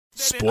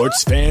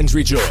Sports fans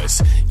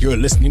rejoice. You're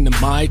listening to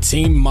My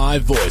Team, My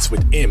Voice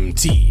with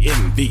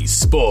MTMV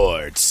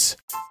Sports.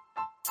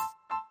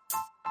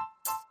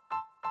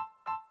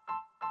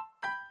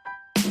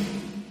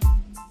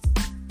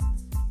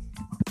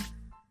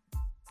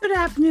 Good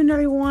afternoon,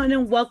 everyone,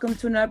 and welcome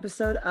to another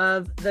episode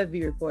of The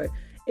V Report.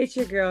 It's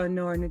your girl,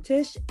 Nora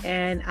Natish,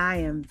 and I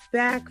am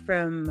back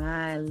from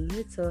my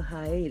little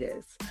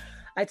hiatus.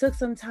 I took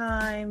some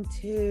time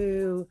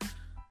to,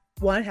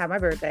 have my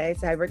birthday,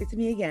 so happy birthday to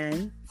me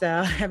again.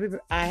 So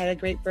I had a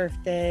great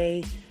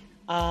birthday,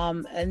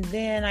 and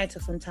then I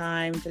took some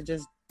time to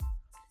just,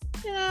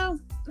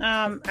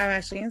 I'm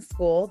actually in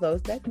school.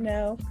 Those that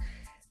know,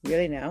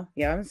 really know.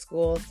 Yeah, I'm in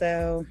school,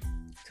 so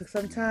took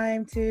some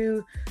time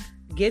to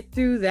get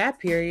through that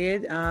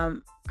period.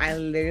 I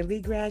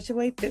literally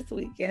graduate this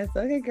weekend,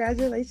 so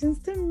congratulations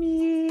to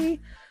me.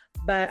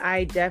 But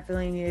I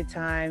definitely needed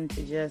time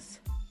to just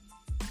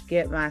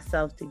get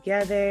myself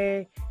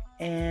together,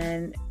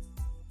 and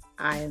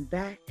I am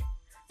back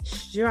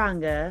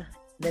stronger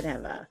than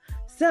ever.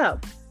 So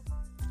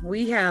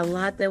we had a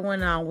lot that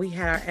went on. We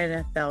had our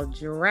NFL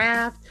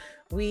draft.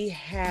 We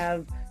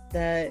have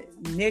the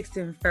Knicks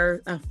in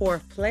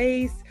fourth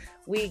place.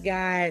 We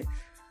got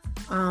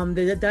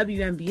the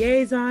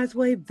WNBA is on its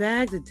way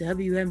back, the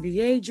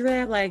WNBA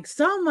draft. Like,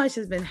 so much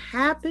has been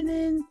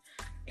happening,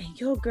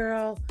 and your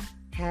girl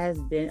has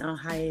been on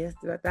hiatus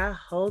throughout that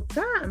whole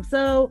time.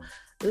 So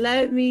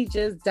let me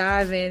just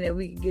dive in and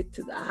we can get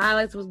to the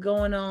highlights, what's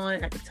going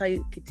on. I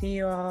can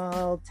continue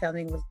all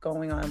telling what's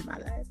going on in my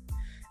life.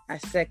 I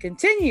said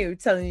continue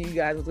telling you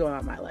guys what's going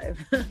on in my life.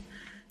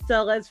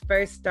 So let's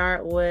first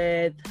start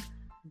with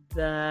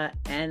the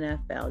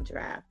NFL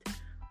draft.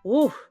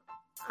 Woo.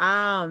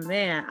 Oh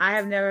man, I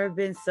have never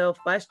been so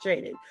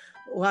frustrated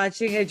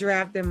watching a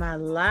draft in my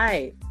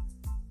life.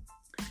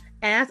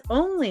 And that's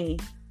only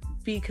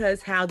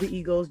because how the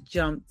Eagles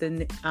jumped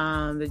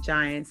the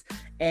Giants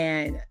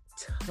and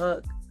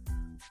took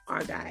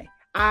our guy.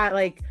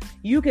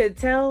 You could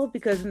tell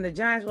because when the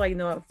Giants were like, you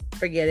know what,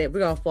 forget it, we're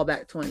gonna fall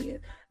back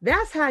 20th.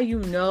 That's how you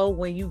know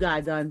when you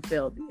got done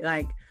filthy.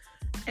 And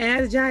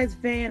as a Giants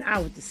fan, I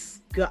was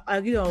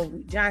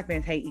disgusted. Giants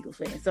fans hate Eagles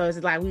fans, so it's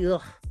like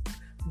ugh.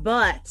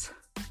 But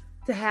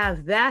to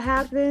have that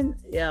happen,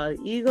 the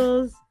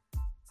Eagles,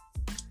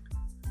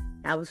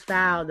 that was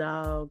foul,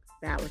 dog.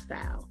 That was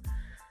foul.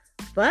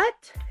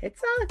 But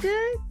it's all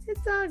good.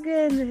 It's all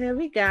good. And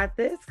we got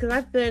this because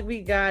I feel like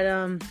we got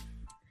a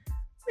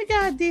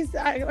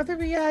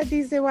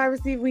decent wide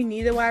receiver. We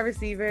need a wide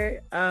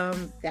receiver.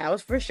 That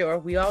was for sure.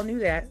 We all knew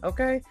that.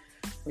 Okay,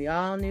 we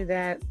all knew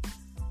that.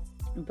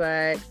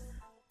 But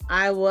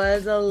I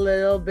was a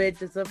little bit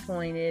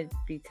disappointed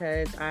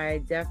because I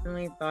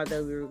definitely thought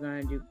that we were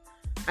going to do.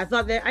 I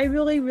thought that I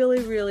really,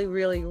 really, really,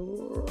 really,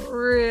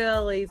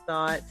 really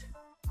thought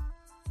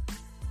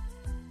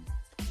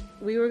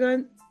we were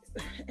going.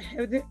 It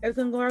was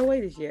going to go our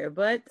way this year.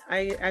 But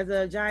as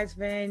a Giants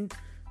fan,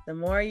 the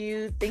more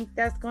you think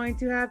that's going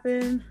to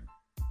happen,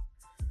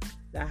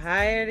 the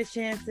higher the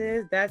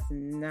chances that's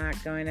not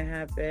going to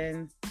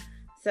happen.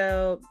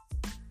 So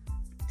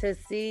to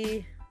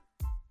see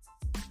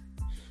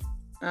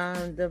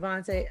Smith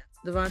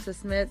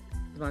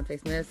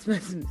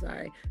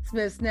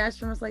snatched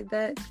from us like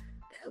that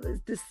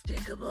was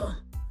despicable.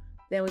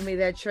 Then we made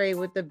that trade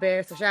with the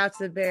Bears. So shout out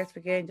to the Bears for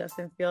getting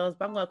Justin Fields.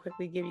 But I'm going to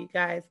quickly give you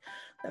guys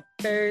the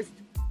first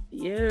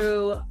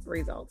few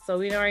results. So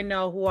we already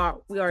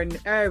know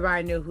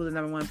everybody knew who the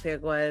number one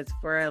pick was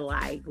for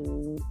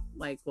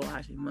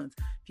actually months.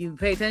 If you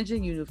pay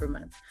attention, you knew for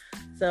months.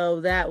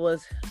 So that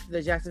was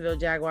the Jacksonville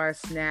Jaguars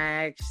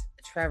snatched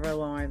Trevor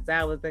Lawrence.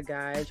 That was the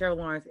guy. Trevor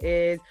Lawrence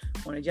is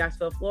one of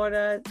Jacksonville,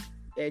 Florida.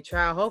 They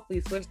try to hopefully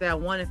switch that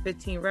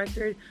 1-15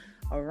 record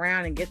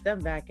around and get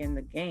them back in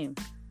the game.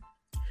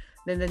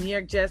 Then the New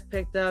York Jets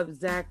picked up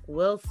Zach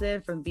Wilson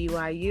from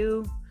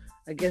BYU.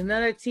 Again,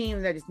 another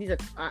team that just needs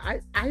I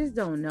just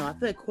don't know. I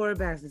feel like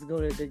quarterbacks just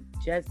go to the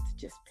Jets to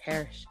just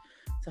perish.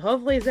 So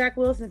hopefully Zach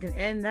Wilson can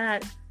end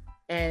that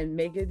and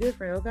make it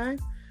different, okay?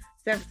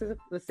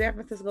 The San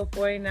Francisco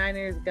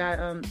 49ers got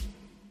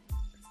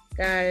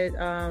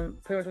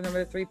pretty much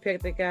number 3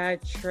 pick. They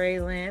got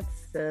Trey Lance.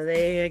 So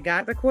they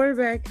got the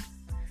quarterback.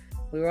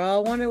 We were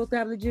all wondering what's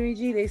going to happen to Jimmy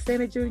G. They say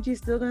that Jimmy G's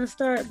still going to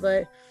start,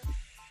 but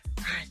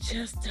I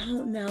just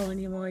don't know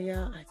anymore,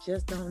 y'all. I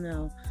just don't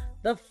know.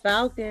 The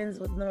Falcons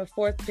with number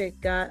 4th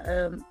pick got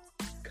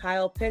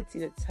Kyle Pitts,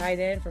 the tight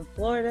end from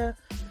Florida.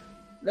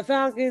 The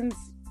Falcons,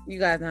 you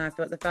guys know how I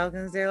feel about the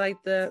Falcons.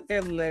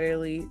 They're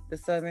literally the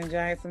Southern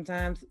Giants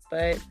sometimes,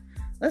 but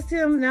let's see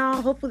them now.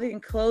 Hopefully they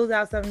can close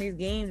out some of these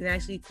games and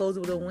actually close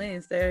it with a win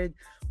instead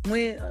of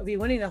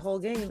winning the whole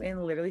game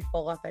and literally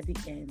fall off at the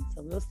end.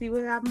 So we'll see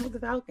what happens with the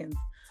Falcons.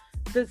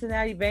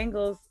 Cincinnati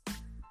Bengals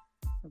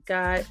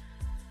got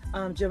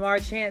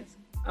Jamar Chance,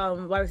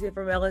 wide receiver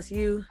from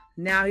LSU.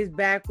 Now he's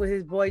back with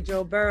his boy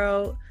Joe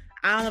Burrow.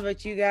 I don't know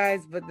about you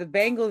guys, but the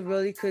Bengals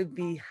really could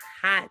be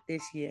hot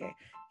this year.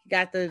 You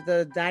got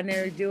the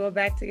dynamic duo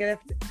back together,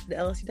 the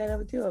LSU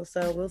dynamic duo.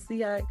 So we'll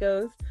see how it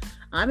goes.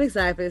 I'm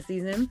excited for the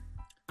season.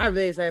 I'm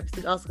really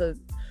excited also because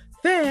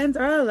fans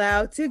are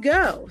allowed to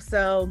go.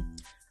 So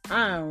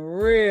I'm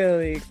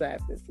really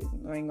excited this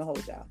season. I ain't gonna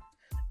hold y'all.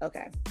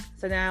 Okay,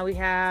 so now we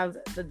have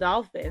the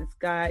Dolphins.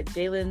 Got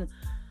Jalen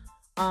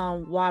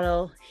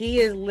Waddle. He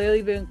has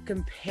literally been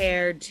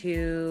compared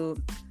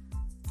to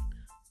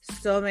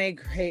so many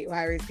great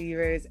wide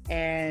receivers,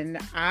 and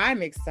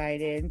I'm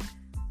excited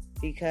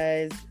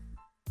because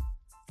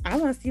I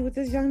want to see what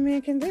this young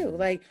man can do.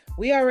 Like,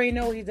 we already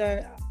know what he's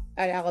done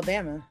at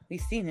Alabama.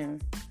 We've seen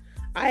him.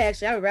 I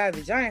would rather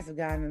the Giants have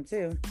gotten him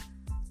too.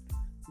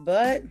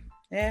 But,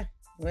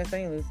 win some,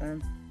 you lose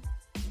some.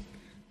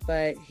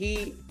 But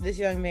this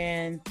young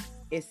man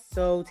is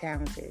so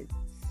talented.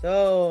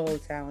 So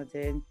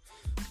talented.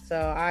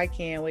 So I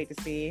can't wait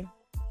to see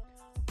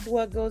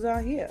what goes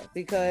on here.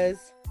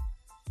 Because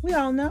we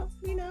all know,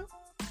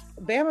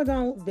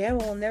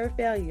 Bama will never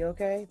fail you,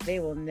 okay? They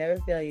will never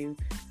fail you.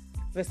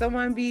 For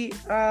someone be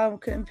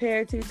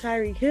compared to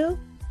Tyreek Hill,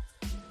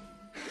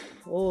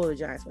 the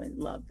Giants would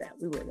love that.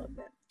 We would love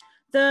that.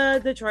 The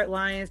Detroit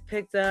Lions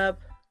picked up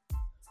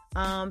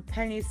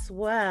Penny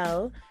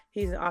Swell.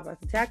 He's an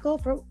offensive tackle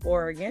from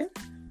Oregon.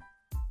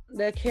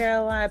 The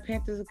Carolina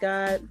Panthers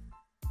got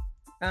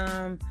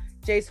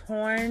Jace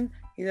Horn.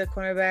 He's a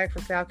cornerback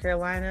from South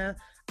Carolina.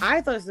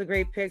 I thought this was a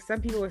great pick.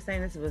 Some people were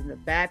saying this wasn't a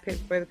bad pick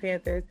for the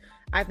Panthers.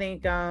 I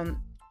think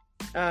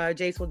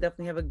Jace will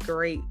definitely have a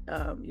great,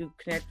 you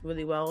connect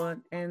really well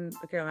in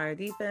the Carolina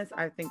defense.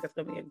 I think that's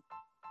going to be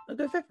a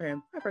good fit for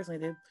him. I personally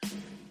do.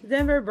 The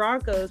Denver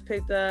Broncos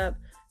picked up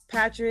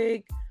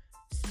Patrick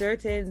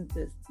Surtain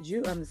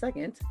the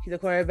second. He's a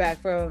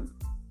quarterback from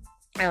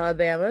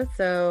Alabama.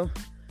 So,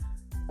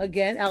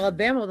 again,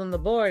 Alabama was on the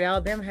board.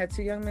 Alabama had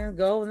two young men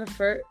go in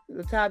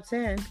the top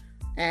 10.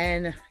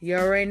 And you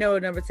already know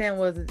number 10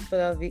 was the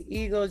Philadelphia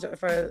Eagles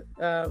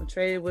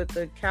traded with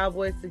the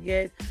Cowboys to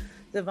get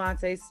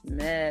Devontae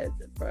Smith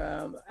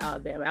from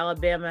Alabama.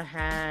 Alabama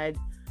had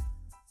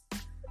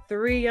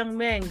 3 young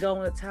men go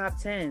in the top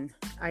 10.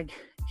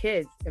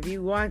 Kids, if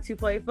you want to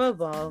play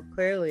football,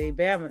 clearly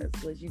Bama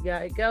is what you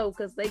gotta go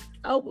because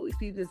but we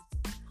see this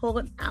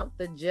pulling out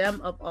the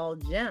gem of all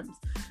gems.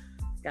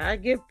 Gotta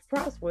give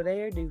props where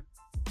they are due.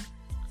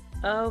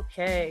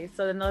 Okay,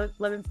 so the number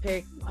 11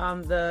 pick,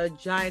 the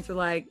Giants were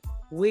like,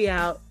 we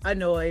out,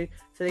 annoyed.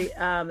 So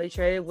they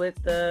traded with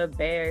the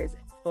Bears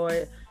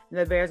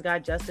the Bears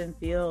got Justin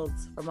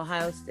Fields from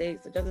Ohio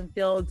State. So Justin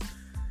Fields,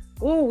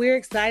 we're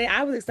excited.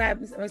 I'm excited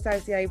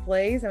to see how he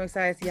plays. I'm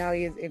excited to see how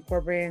he is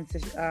incorporated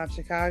into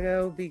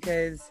Chicago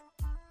because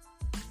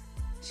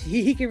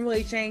he can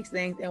really change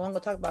things. And I'm going to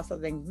talk about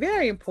something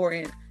very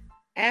important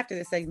after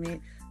this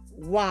segment,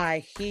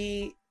 why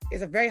he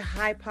is a very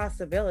high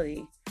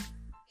possibility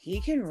he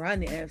can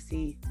run the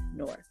NFC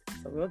North.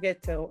 So we'll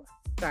get to,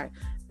 the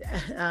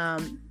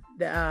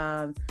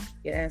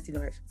NFC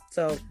North.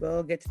 So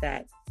we'll get to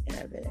that in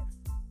a minute.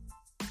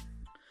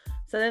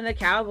 So then the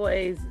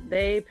Cowboys,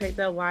 they picked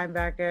up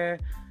linebacker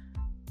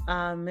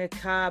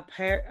Micah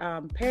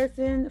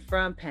Parsons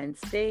from Penn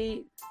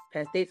State.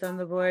 Penn State's on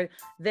the board.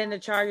 Then the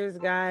Chargers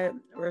got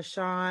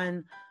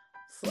Rashawn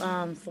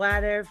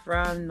Slater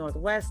from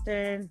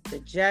Northwestern. The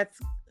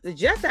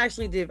Jets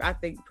actually did, I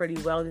think, pretty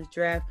well this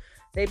draft.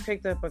 They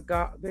picked up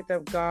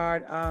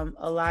guard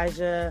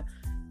Elijah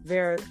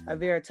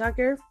Vera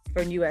Tucker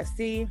from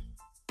USC.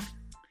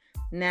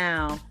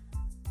 Now,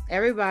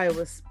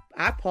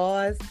 I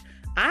paused.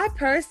 I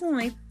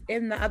personally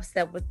am not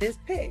upset with this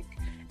pick,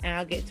 and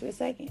I'll get to a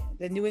second.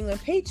 The New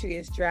England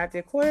Patriots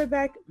drafted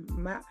quarterback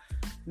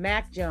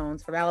Mac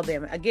Jones from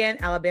Alabama. Again,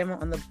 Alabama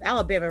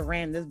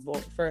ran this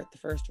board for the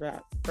first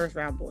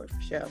round board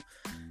for sure.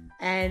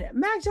 And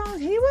Mac Jones,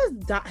 he was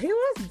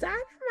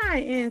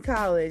dynamite in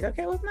college.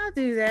 Okay, let's not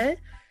do that.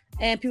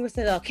 And people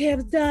said, "Oh,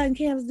 Cam's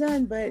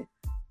done," but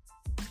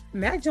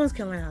Mac Jones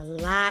can learn a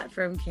lot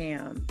from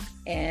Cam.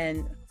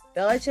 And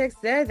Belichick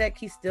said that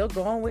he's still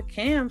going with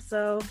Cam.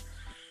 So,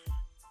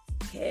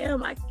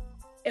 Cam,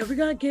 if we're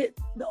going to get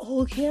the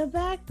old Cam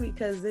back,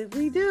 because if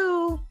we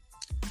do,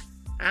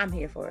 I'm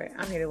here for it.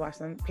 I'm here to watch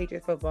some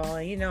Patriots football.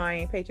 And I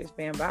ain't a Patriots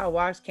fan, but I'll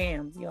watch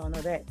Cam. You all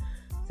know that.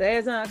 So,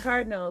 Arizona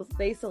Cardinals,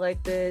 they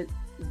selected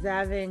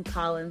Zaven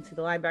Collins,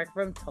 the linebacker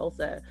from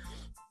Tulsa.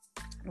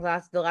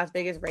 The Las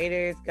Vegas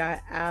Raiders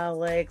got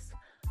Alex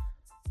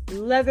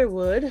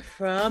Leatherwood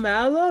from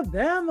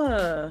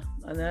Alabama.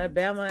 Another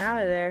Bama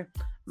out of there.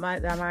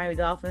 The Miami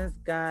Dolphins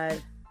got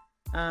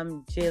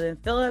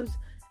Jalen Phillips,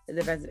 the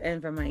defensive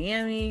end from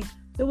Miami.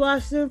 The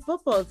Washington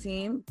football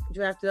team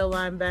drafted a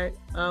linebacker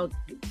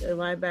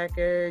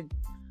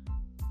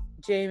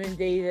Jamin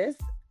Davis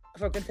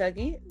from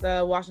Kentucky.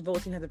 The Washington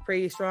football team has a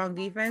pretty strong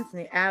defense,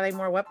 and adding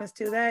more weapons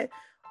to that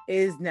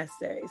is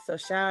necessary. So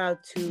shout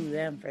out to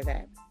them for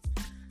that.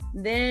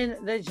 Then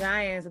the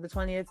Giants at the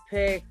 20th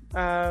pick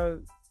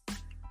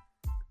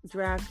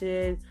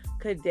drafted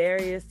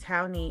Kadarius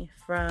Toney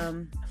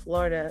from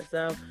Florida.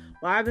 So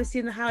while I've been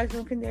seeing the highlights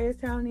from Kadarius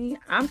Toney,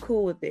 I'm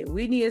cool with it.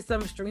 We needed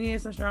some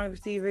strong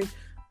receivers.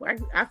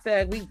 I feel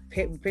like we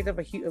picked up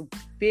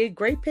a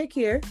great pick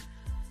here.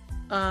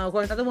 Of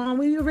course, not the one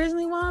we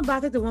originally wanted, but I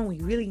think the one we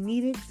really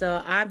needed.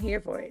 So I'm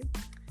here for it.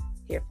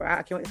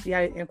 I can't wait to see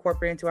how it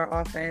incorporates into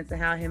our offense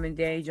and how him and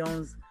Danny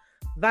Jones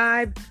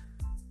vibe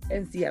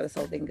and see how this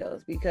whole thing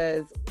goes,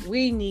 because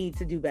we need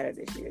to do better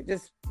this year.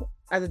 Just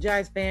as a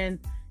Giants fan,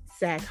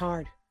 it's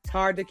hard. It's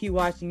hard to keep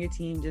watching your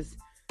team just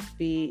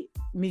be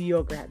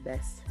mediocre at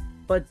best.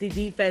 But the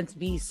defense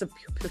be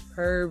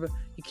superb.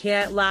 You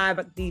can't lie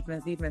about the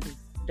defense. Defense is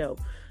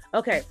dope.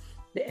 Okay,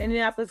 the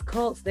Indianapolis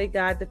Colts, they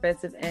got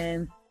defensive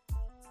end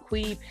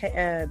Quee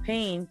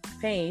Payne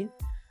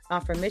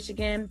from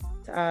Michigan.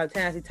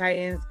 Tennessee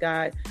Titans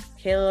got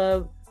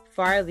Caleb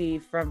Farley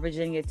from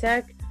Virginia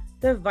Tech.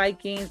 The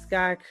Vikings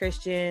got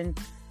Christian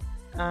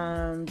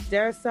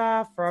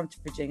Darrisaw from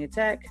Virginia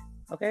Tech.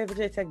 Okay,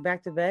 Virginia Tech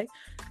back to back.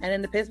 And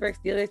then the Pittsburgh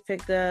Steelers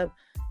picked up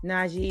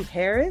Najee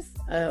Harris.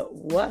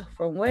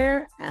 From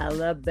where?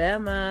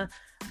 Alabama.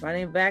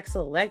 Running back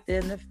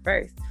selected in the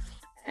first.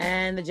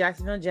 And the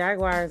Jacksonville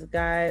Jaguars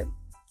got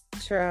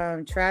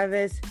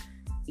Travis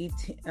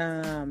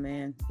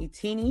Etienne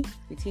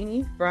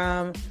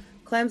from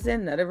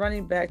Clemson. Another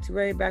running back, 2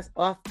 running backs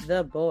off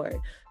the board.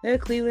 The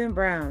Cleveland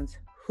Browns,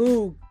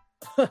 who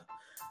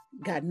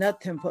got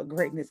nothing but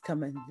greatness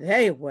coming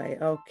their way.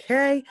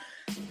 Okay.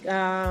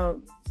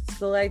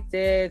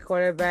 Selected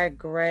quarterback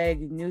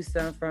Greg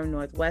Newsome from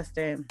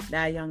Northwestern.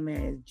 That young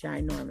man is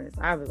ginormous.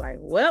 I was like,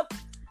 well,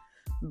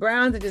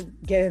 Browns are just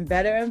getting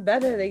better and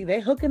better.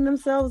 They hooking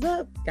themselves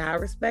up. Gotta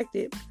respect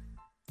it.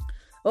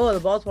 Oh, the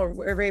Baltimore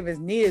Ravens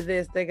needed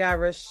this. They got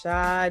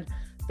Rashad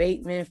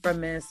Bateman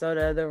from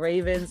Minnesota. The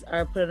Ravens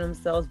are putting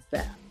themselves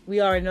back. We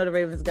already know the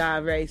Ravens got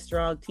a very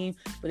strong team,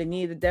 but they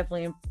need to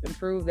definitely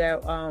improve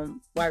that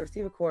wide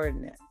receiver core.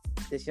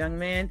 This young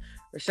man,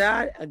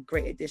 Rashad, a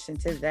great addition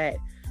to that.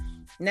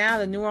 Now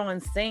the New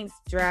Orleans Saints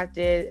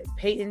drafted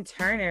Peyton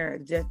Turner,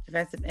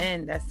 defensive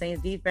end. That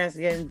Saints defense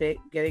is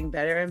getting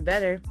better and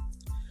better.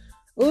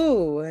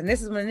 Ooh, and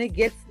this is when it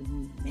gets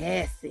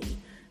messy,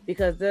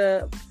 because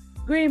the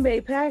Green Bay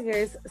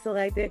Packers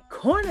selected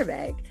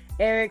cornerback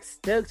Eric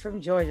Stokes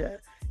from Georgia.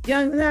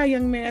 Young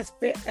man,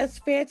 that's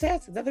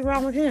fantastic. Nothing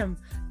wrong with him.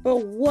 But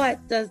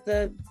what does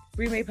the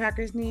Green Bay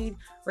Packers need?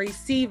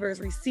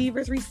 Receivers.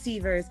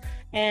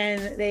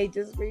 And they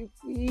just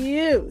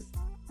refuse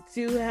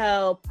to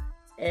help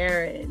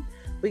Aaron.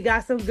 We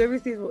got some good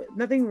receivers.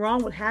 Nothing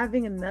wrong with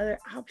having another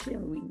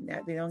option.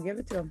 They don't give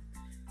it to him.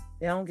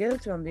 They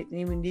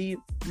even need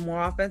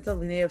more offensive.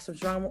 We need some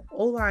strong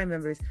O-line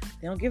members.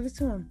 They don't give it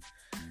to him.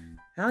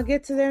 I'll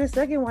get to there in a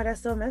second why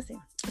that's so messy.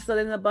 So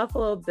then the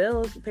Buffalo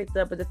Bills picked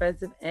up a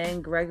defensive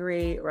end,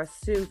 Gregory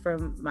Rousseau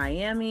from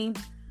Miami.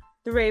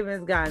 The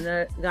Ravens got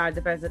a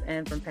defensive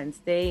end from Penn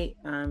State,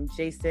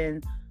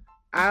 Jason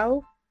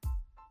Au.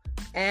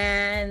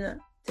 And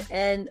to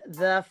end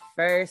the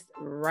first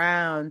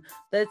round,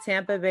 the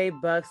Tampa Bay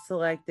Bucks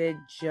selected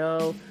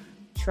Joe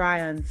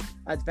Tryon,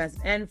 a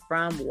defensive end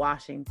from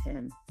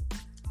Washington.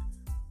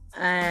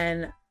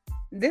 And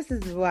this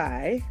is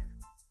why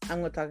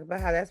I'm going to talk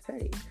about how that's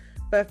petty.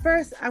 But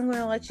first, I'm going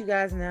to let you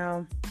guys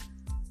know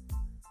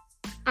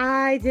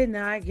I did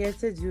not get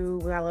to do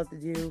what I love to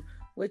do,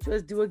 which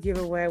was do a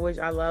giveaway, which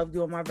I love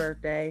doing my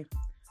birthday.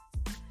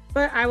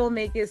 But I will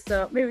make it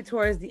so maybe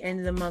towards the end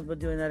of the month, we'll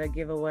do another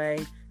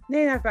giveaway.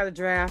 Maybe not about the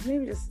draft.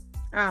 Maybe just,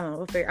 I don't know.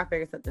 I'll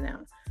figure something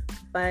out.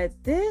 But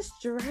this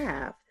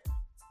draft,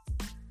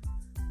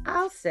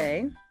 I'll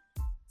say,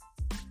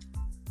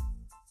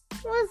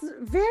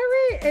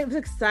 it was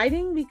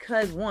exciting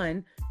because,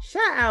 one,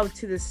 shout out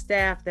to the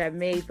staff that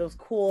made those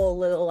cool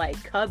little like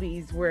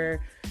cubbies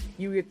where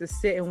you get to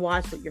sit and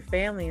watch with your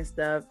family and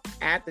stuff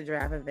at the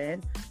draft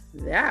event.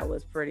 That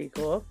was pretty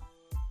cool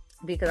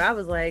because I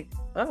was like,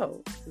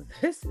 oh,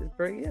 this is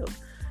pretty cool.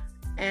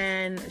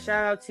 And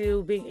shout out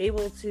to being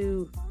able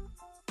to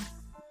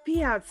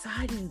be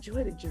outside and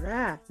enjoy the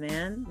draft,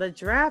 man. The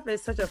draft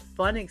is such a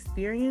fun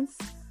experience.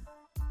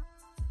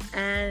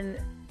 And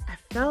I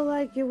felt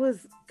like it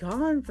was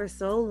gone for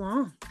so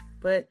long,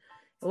 but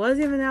it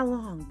wasn't even that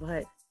long,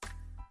 but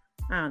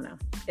I don't know.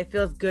 It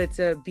feels good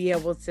to be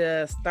able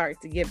to start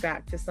to get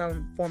back to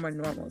some form of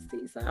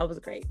normalcy. So that was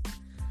great.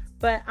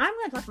 But I'm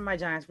going to talk about my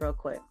Giants real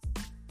quick.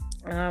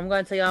 I'm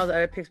going to tell you all the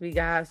other picks we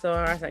got.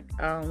 So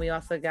we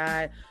also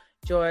got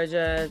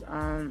Georgia's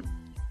own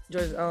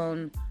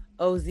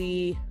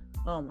Ozzy.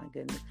 Oh my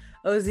goodness.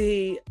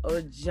 Ozzy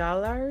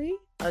Ojulari.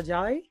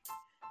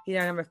 He's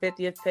our number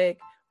 50th pick.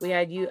 We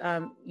had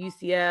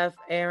UCF,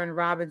 Aaron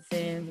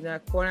Robinson,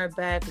 the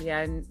cornerback. We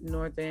had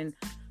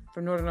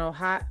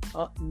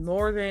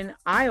Northern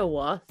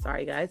Iowa.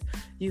 Sorry, guys.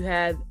 You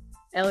had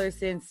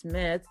Ellerson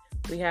Smith.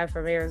 We have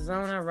from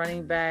Arizona,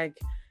 running back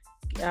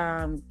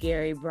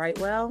Gary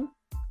Brightwell.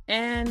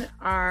 And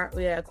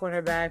we had a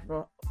cornerback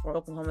for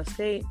Oklahoma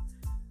State,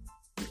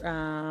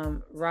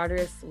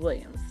 Rodriguez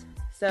Williams.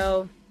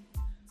 So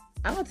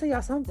I'm going to tell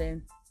y'all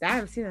something that I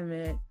haven't seen in a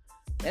minute.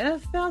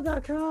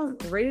 NFL.com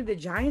rated the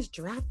Giants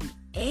draft an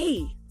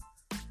A.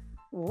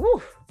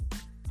 Woo.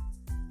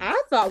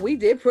 I thought we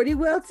did pretty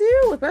well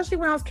too, especially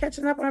when I was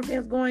catching up on everything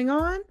that's going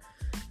on.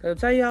 Because I'll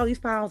tell you all, these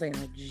finals ain't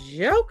a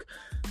joke.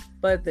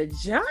 But the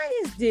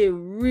Giants did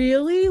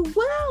really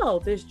well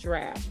this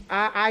draft.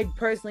 I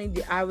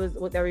personally, I was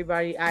with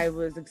everybody. I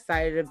was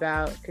excited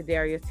about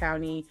Kadarius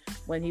Toney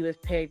when he was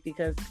picked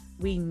because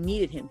we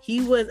needed him.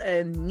 He was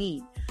a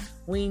need.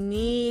 We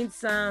need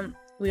some.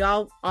 We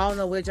all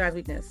know what Giants'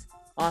 weakness: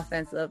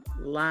 offensive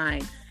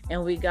line,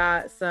 and we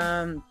got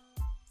some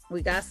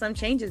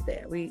changes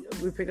there. We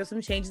picked up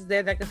some changes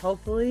there that could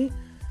hopefully.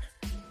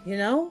 We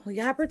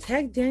gotta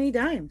protect Danny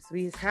Dimes.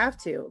 We have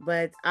to.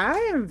 But I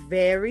am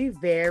very,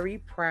 very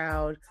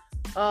proud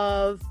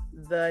of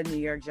the New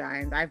York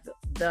Giants.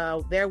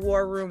 Their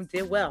war room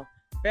did well,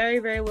 very,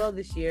 very well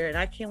this year, and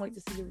I can't wait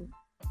to see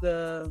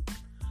the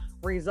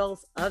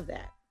results of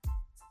that.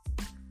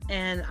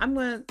 And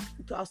I'll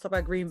talk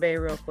about Green Bay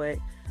real quick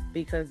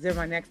because they're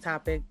my next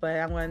topic. But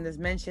I'm going to just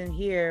mention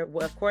here,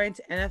 according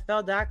to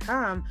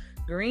NFL.com,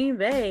 Green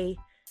Bay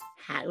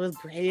was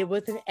graded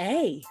with an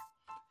A.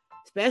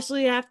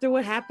 Especially after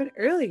what happened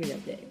earlier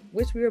that day,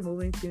 which we are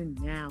moving to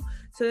now.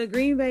 So the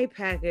Green Bay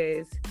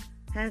Packers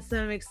had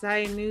some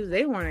exciting news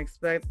they weren't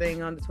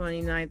expecting on the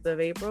 29th of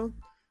April.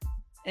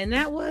 And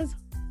that was,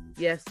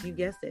 yes, you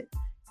guessed it,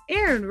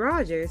 Aaron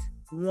Rodgers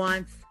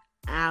wants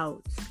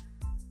out.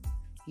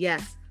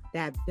 Yes,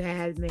 that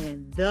bad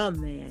man,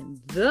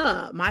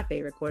 my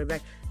favorite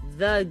quarterback,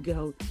 the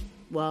GOAT.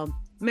 Well,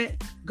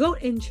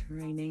 GOAT in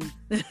training.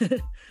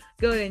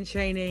 GOAT in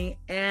training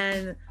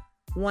and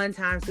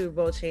one-time Super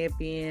Bowl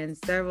champion,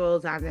 several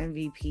times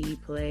MVP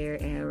player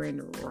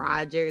Aaron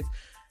Rodgers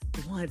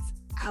wants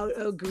out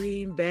of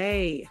Green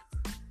Bay.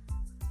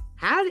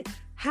 How do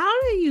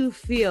you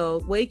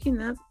feel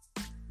waking up,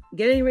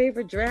 getting ready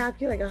for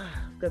draft? You're like, oh,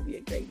 it's gonna be a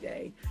great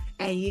day,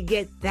 and you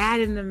get that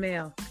in the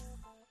mail.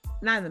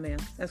 Not in the mail.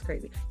 That's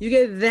crazy. You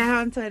get that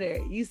on Twitter.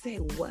 You say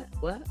what?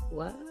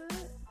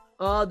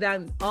 All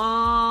down the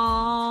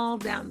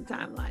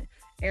timeline.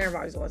 Aaron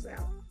Rodgers wants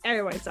out.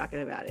 Everybody's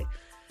talking about it.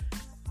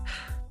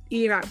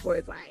 E-Rock Boy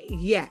is like,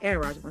 yeah,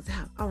 Aaron Rodgers wants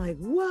out. I'm like,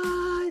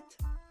 what?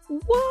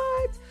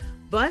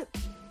 But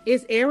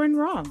is Aaron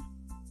wrong?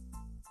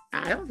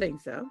 I don't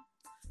think so.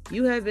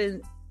 You have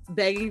been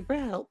begging for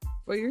help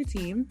for your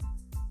team,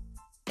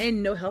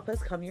 and no help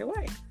has come your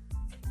way.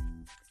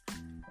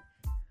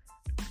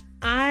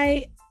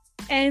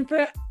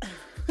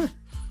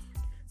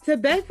 To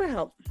beg for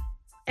help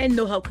and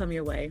no help come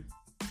your way,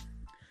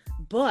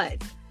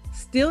 but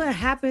still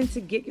happened to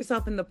get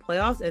yourself in the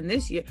playoffs, and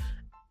this year,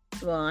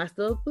 well, I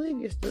still believe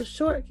you're still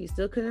short. You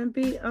still couldn't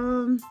beat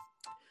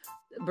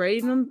Brady.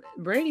 And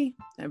Brady,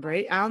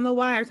 I don't know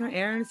why every time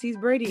Aaron sees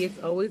Brady,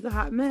 it's always a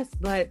hot mess.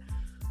 But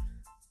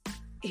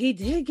he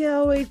did get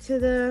all the way to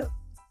the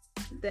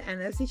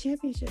NFC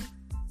Championship.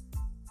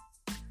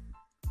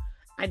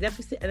 I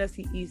definitely said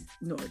NFC East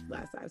North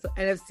last time. So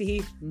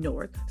NFC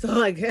North. So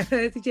like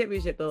NFC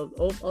Championship, though,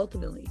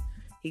 ultimately.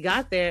 He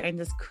got there and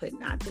just could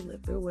not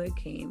deliver when it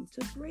came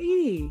to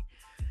Brady.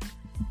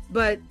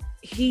 But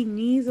he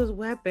needs those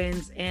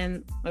weapons,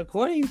 and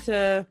according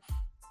to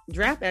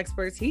draft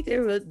experts, he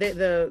did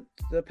the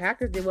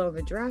Packers did well in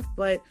the draft,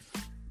 but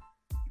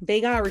they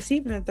got a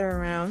receiver in the third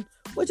round,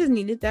 which is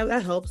needed.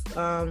 That helps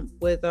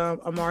with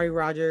Amari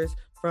Rodgers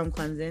from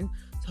Clemson.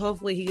 So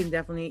hopefully he can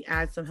definitely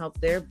add some help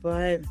there.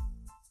 But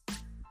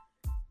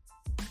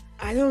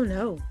I don't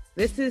know.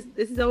 This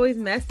is always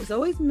messy. It's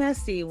always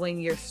messy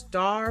when your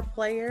star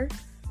player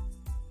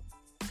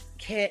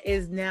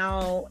is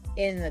now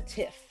in the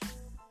tiff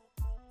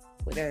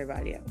with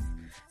everybody else.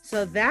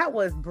 So that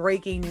was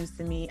breaking news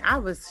to me. I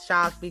was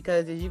shocked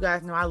because, as you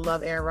guys know, I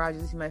love Aaron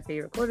Rodgers. He's my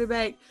favorite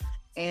quarterback,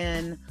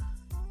 and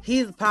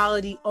he's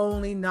probably the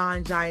only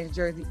non-Giants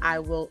jersey I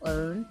will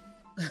own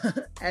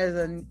as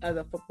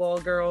a football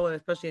girl, and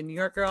especially a New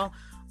York girl.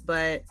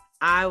 But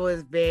I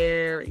was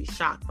very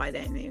shocked by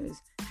that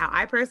news. How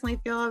I personally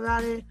feel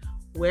about it,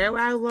 where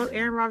would I love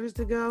Aaron Rodgers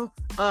to go?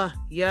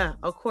 Yeah,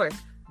 of course,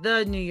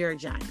 the New York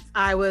Giants.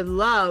 I would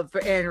love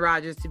for Aaron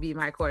Rodgers to be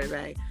my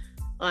quarterback.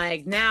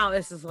 Like, now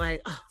it's just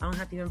like, I don't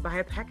have to even buy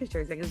a Packers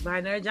jersey. I can just buy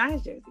another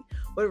Giants jersey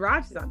with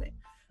Rodgers on it.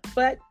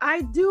 But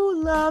I do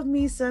love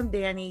me some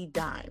Danny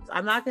Dimes.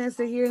 I'm not going to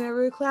sit here and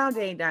ever clown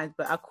Danny Dimes,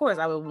 but of course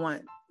I would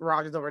want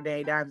Rodgers over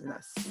Danny Dimes in a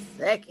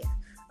second.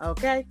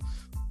 Okay?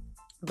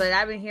 But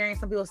I've been hearing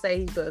some people say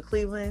he's going to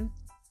Cleveland.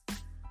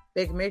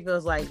 Baker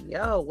Mayfield's like,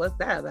 yo, what's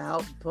that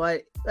about?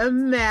 But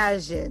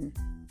imagine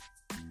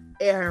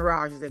Aaron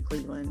Rodgers in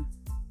Cleveland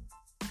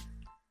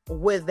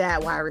with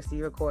that wide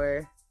receiver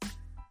core.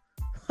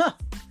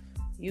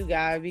 You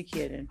gotta be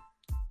kidding.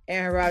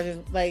 Aaron Rodgers,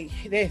 like,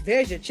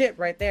 there's your chip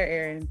right there,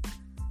 Aaron.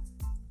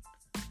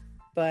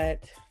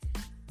 But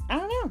I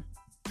don't know.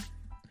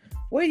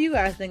 Where do you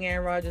guys think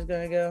Aaron Rodgers is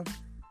gonna go?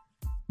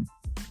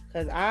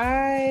 Because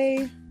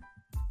I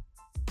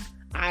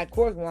of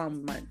course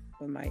want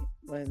with my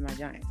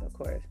Giants, of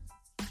course.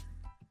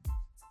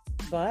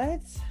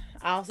 But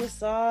I also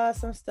saw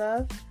some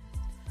stuff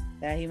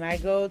that he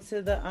might go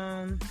to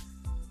the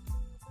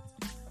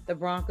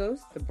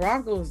Broncos. The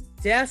Broncos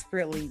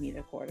desperately need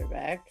a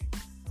quarterback.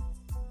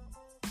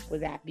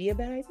 Would that be a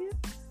bad idea?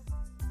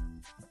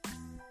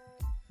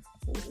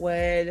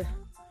 Would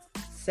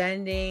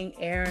sending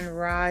Aaron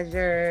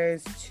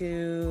Rodgers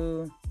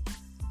to,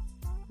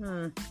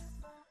 I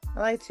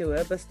like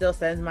Tua, but still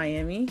sends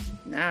Miami.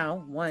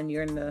 Now, one,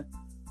 you're in the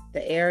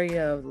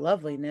area of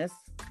loveliness,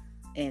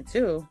 and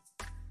two,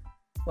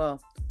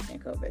 well,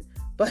 and COVID,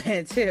 but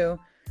and two,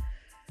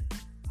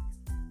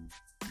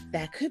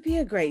 that could be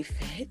a great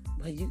fit,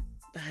 but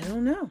I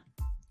don't know.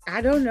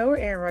 I don't know where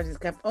Aaron Rodgers is.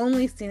 I've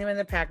only seen him in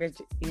the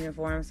Packers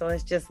uniform, so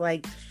it's just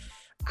like,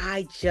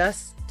 I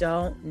just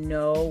don't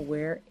know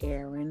where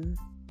Aaron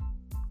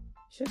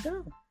should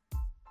go.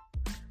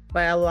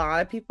 But a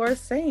lot of people are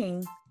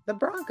saying the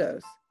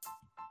Broncos.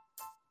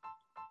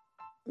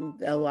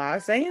 A lot are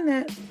saying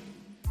that.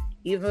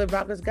 Even though the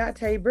Broncos got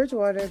Teddy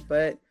Bridgewater,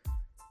 but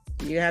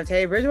you have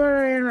Teddy Bridgewater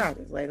or Aaron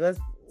Rodgers. Like, let's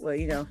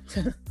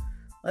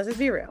just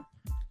be real.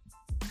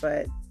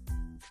 But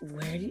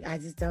I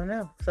just don't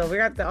know. So we're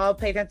going to all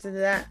pay attention to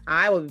that.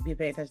 I will be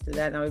paying attention to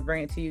that, and I will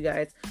bring it to you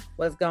guys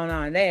what's going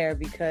on there,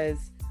 because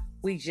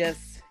we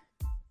just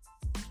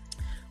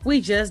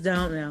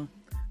don't know.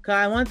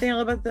 Because one thing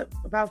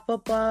about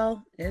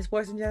football and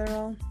sports in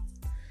general,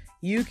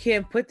 you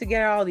can put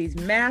together all these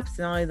maps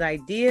and all these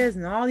ideas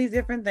and all these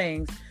different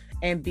things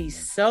and be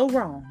so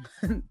wrong.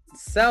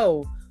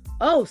 so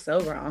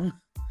wrong.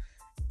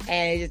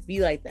 And it just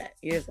be like that.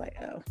 You're just like,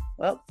 oh,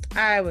 well,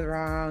 I was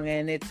wrong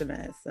and it's a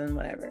mess and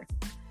whatever.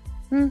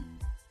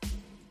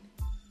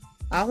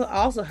 I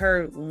also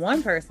heard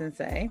one person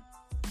say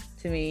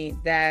to me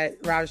that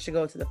Rodgers should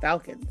go to the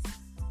Falcons.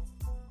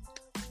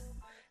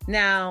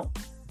 Now,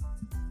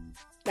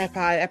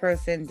 that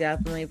person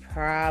definitely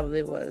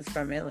probably was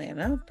from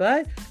Atlanta,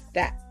 but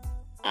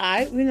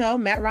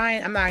Matt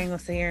Ryan, I'm not even gonna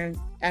sit here and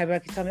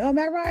everybody can tell me, oh,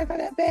 Matt Ryan's not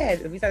that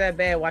bad. If he's not that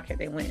bad, why can't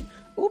they win?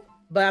 Oop.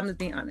 But I'm just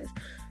being honest.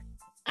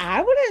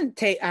 I wouldn't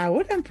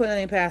put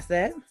anything past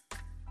that.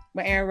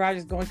 But Aaron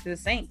Rodgers going to the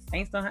Saints.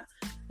 Saints don't have,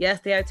 yes,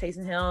 they have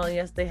Taysom Hill.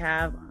 Yes, they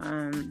have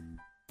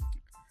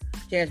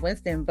Jameis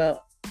Winston.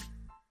 But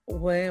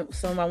when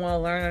somebody want to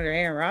learn under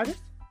Aaron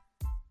Rodgers,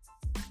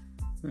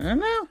 I don't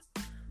know.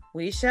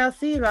 We shall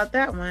see about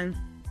that one.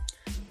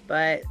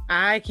 But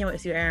I can't wait to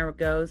see where Aaron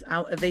goes.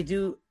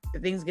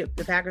 If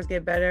the Packers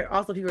get better.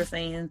 Also, people are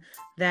saying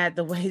that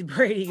the way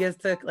Brady gets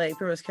took, like,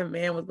 pretty much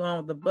command was going on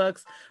with the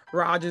Bucks.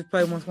 Rodgers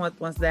probably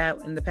wants that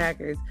in the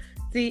Packers.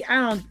 See,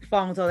 I don't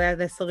fall into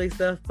that silly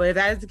stuff, but if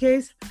that is the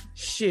case,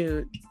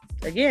 shoot.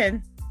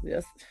 Again,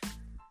 you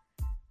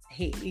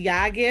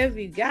gotta give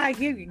your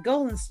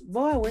golden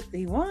boy what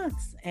he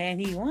wants, and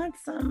he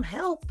wants some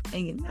help,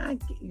 and you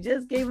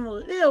just gave him a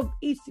little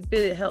each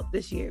bit of help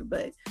this year,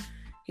 but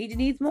he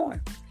needs more.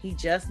 He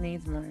just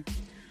needs more.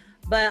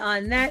 But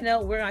on that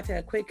note, we're going to take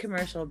a quick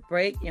commercial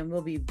break, and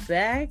we'll be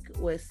back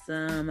with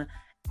some,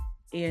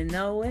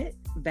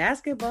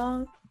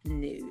 basketball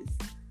news.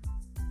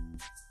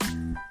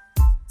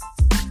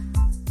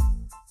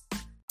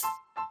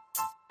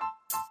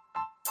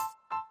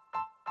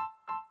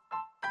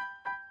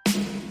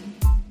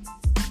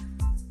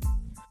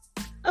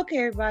 Okay,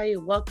 everybody,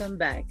 welcome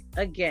back.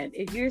 Again,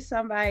 if you're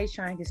somebody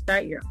trying to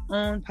start your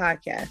own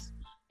podcast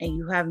and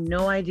you have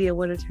no idea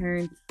where to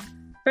turn,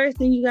 first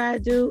thing you gotta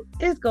do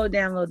is go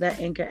download that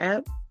Anchor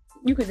app.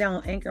 You can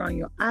download Anchor on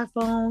your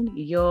iPhone,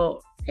 your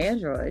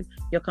Android,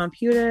 your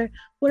computer,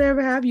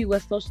 whatever have you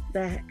with social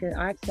that can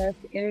access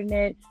the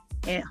internet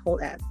and whole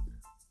app.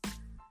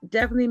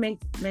 Definitely make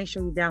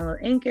sure you download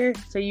Anchor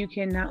so you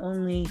can not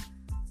only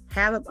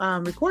have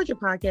record your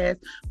podcast,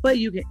 but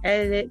you can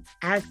edit it,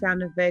 add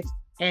sound effects,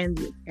 and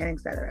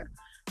etc.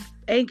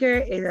 Anchor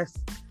is a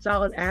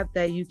solid app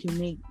that you can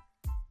make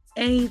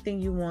anything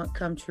you want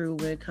come true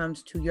when it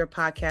comes to your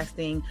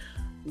podcasting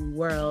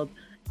world.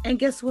 And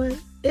guess what?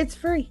 It's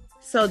free.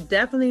 So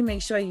definitely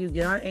make sure you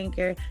get on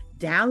Anchor,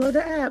 download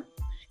the app,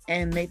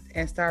 and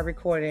start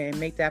recording and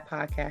make that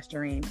podcast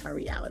dream a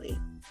reality.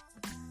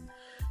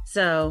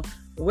 So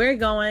we're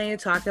going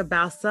to talk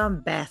about some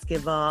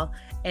basketball,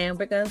 and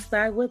we're going to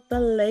start with the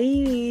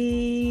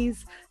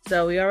ladies.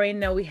 So we already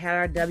know we had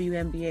our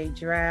WNBA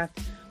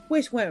draft,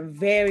 which went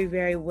very,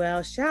 very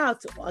well. Shout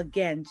out to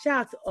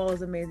all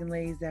those amazing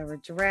ladies that were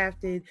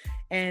drafted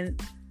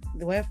and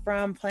went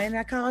from playing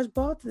that college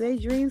ball to their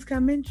dreams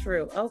coming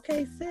true.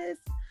 Okay, sis?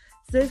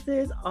 Sis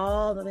is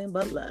all nothing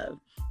but love.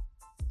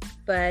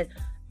 But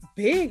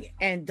big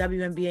and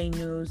WNBA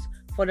news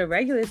for the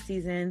regular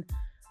season,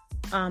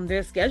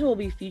 their schedule will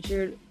be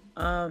featured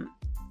on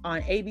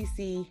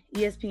ABC,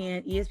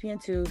 ESPN,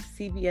 ESPN2,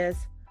 CBS,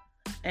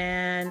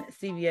 and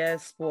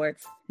CBS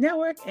Sports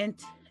Network, and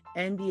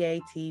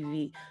NBA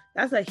TV.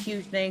 That's a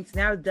huge thing. So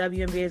now the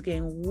WNBA is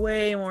getting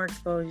way more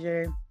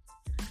exposure.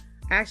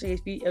 Actually,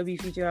 it'll be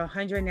featured on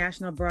 100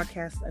 national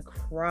broadcasts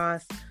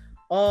across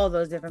all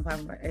those different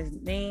platforms as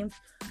named.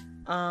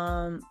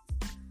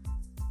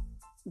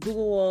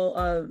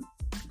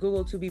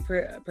 Google to be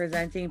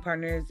presenting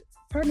partners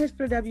for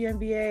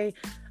WNBA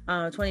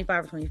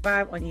 25 or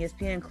 25 on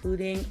ESPN,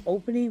 including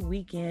opening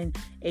weekend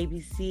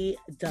ABC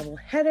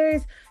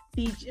doubleheaders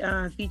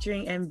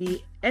featuring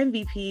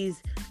MVPs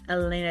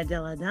Elena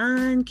Delle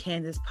Donne,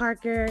 Candace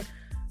Parker,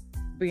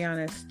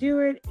 Breanna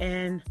Stewart,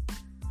 and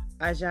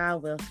Aja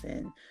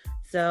Wilson.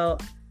 So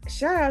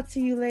shout out to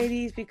you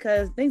ladies,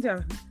 because things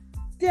are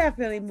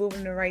definitely moving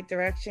in the right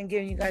direction,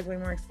 giving you guys way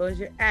more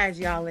exposure as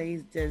y'all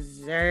ladies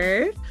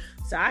deserve.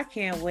 So I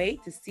can't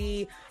wait to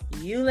see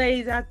you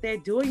ladies out there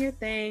doing your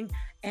thing,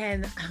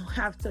 and I don't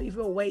have to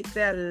even wait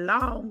that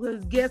long,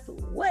 because guess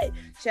what,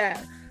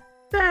 child?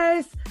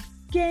 First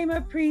game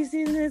of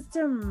preseason is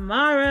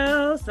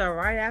tomorrow. So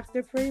right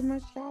after pretty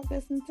much y'all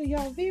listen to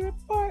y'all V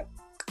report,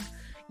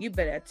 you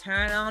better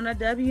turn on the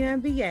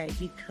WNBA,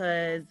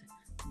 because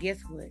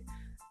guess what?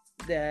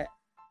 The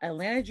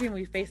Atlanta Dream will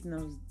be facing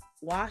those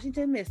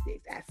Washington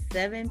Mystics at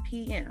 7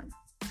 p.m.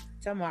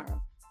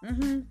 tomorrow.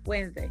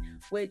 Wednesday.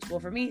 Which, well,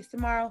 for me, it's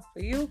tomorrow.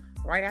 For you,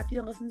 right after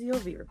you listen to your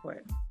V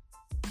report.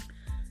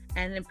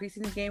 And the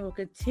preseason game will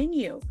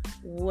continue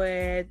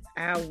with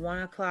at 1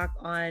 o'clock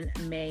on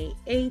May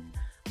 8th.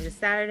 Which is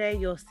Saturday.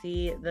 You'll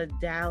see the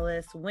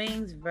Dallas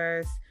Wings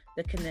versus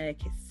the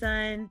Connecticut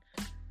Sun.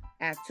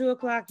 At 2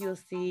 o'clock, you'll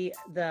see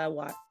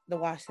the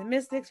Washington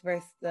Mystics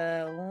versus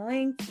the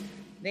Lynx.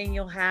 Then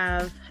you'll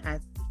have at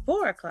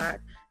 4 o'clock,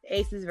 the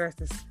Aces versus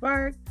the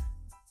Spark.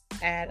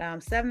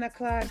 At 7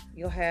 o'clock,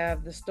 you'll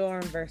have the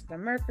Storm versus the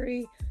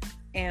Mercury.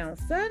 And on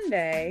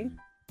Sunday,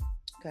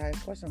 God,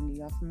 of course I'm going to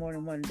give y'all for more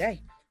than one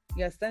day.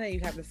 Sunday, you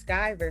have the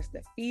Sky versus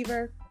the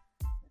Fever.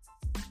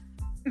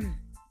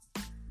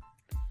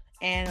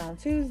 And on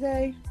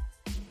Tuesday,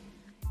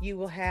 you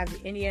will have the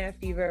Indiana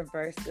Fever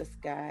versus the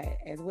Sky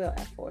as well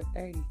at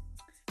 4:30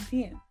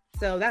 p.m.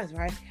 So that's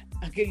right.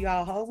 I'll give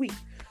y'all a whole week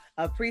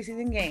of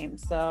preseason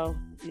games. So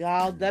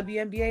y'all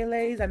WNBA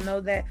ladies, I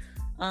know that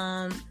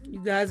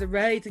you guys are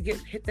ready to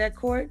hit that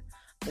court.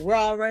 We're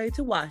all ready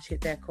to watch hit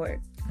that court.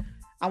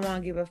 I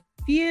want to give a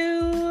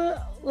few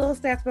little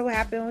stats about what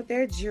happened with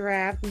their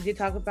draft. We did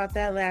talk about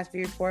that last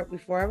report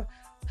before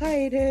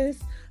hiatus.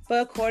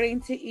 But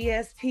according to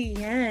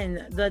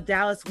ESPN, the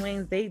Dallas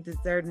Wings, they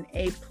deserved an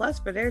A+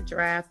 for their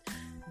draft.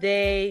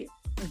 They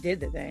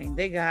did the thing.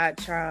 They got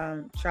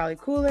Charlie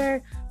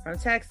Cooler from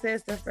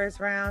Texas, the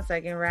first round.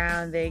 Second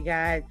round, they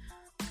got,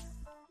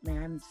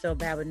 man, I'm so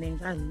bad with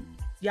names.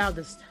 Y'all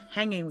just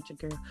hanging with your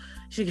girl.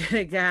 She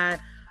got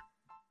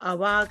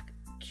Awak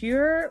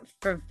Cure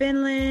from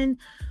Finland.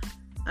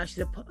 She's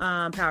a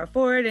power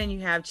forward. And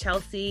you have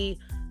Chelsea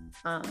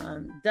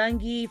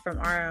Dungy from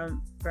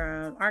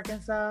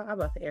Arkansas. How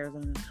about the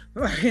Arizona?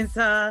 From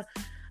Arkansas.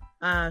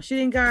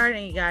 Shooting guard.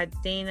 And you got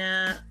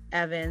Dana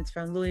Evans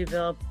from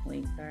Louisville,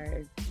 point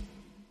guard.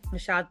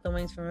 Shot the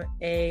Wings from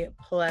A+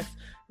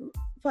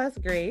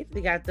 grade.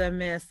 They got the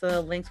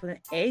Minnesota Lynx with an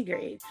A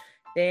grade.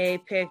 They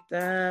picked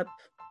up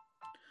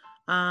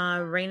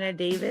Raina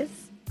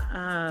Davis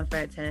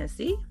for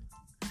Tennessee.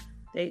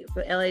 The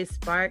LA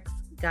Sparks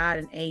got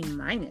an A-.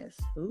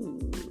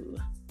 Ooh,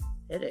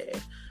 hit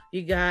it.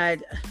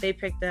 They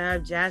picked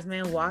up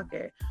Jasmine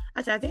Walker.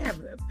 Actually, I think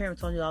I've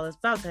told you all this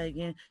about that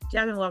again.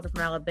 Jasmine Walker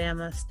from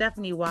Alabama.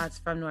 Stephanie Watts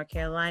from North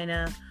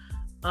Carolina.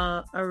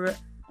 Arella.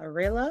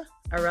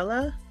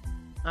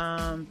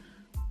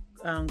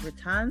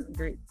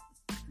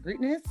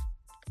 Greatness.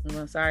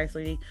 I'm sorry,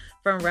 sweetie.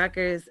 From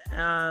Rutgers.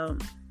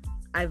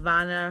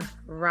 Ivana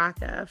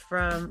Raka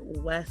from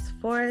West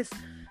Forest.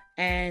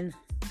 And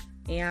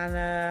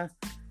Ana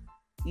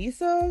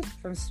Isos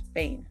from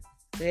Spain.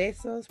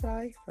 Isos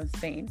probably from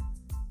Spain.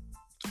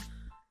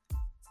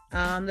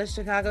 The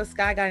Chicago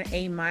Sky got an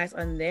A-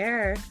 on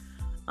their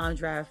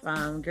draft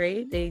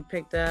grade. They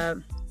picked up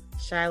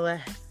Shyla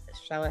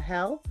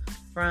Hell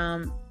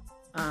from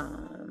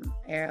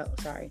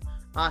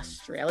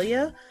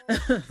Australia.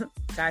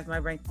 Guys, my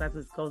brain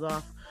sometimes goes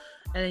off.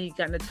 And then you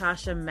got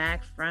Natasha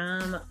Mack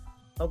from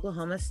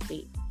Oklahoma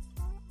State.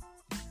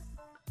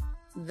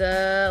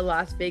 The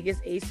Las Vegas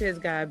Aces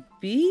got a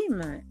B+,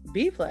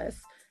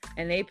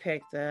 and they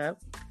picked up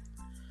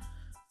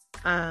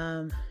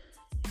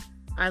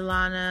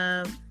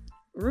Ilana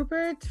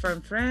Rupert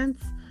from France,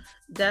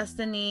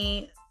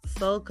 Destiny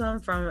Slocum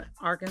from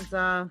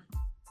Arkansas,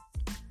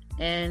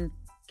 and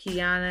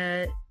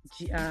Kiana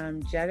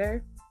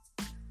Jeter.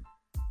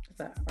 What's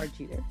that? Or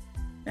Jeter?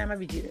 That might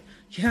be Jeter.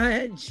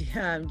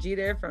 Kiana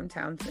Jeter from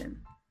Townsend.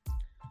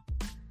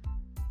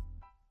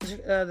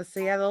 The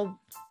Seattle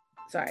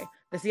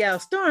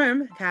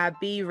Storm got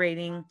B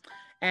rating,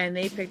 and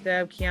they picked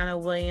up Kiana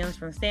Williams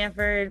from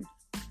Stanford,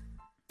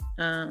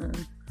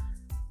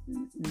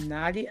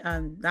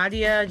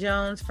 Nadia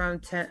Jones from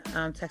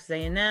Texas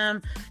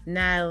A&M,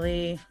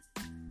 Natalie,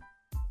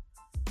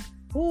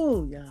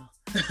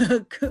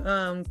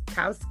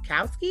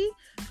 Kowski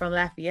from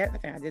Lafayette. I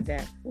think I did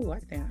that.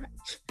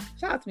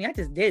 Shout out to me. I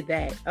just did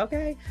that.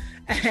 Okay.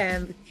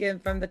 And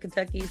from the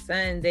Kentucky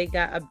Sun, they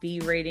got a B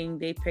rating.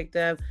 They picked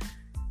up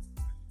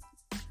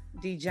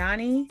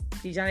Dejani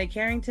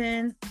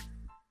Carrington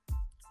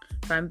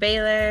from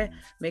Baylor,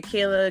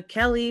 Michaela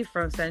Kelly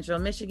from Central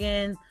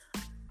Michigan,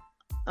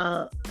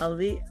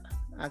 Ali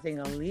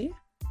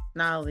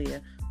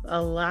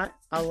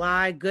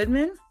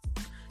Goodman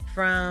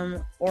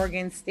from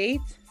Oregon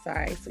State.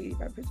 Sorry, sweetie,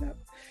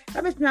 if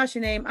I mispronounce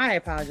your name, I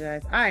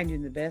apologize. I ain't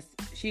doing the best.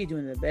 She's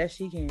doing the best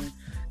she can.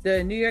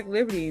 The New York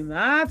Liberty,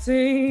 my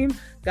team,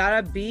 got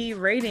a B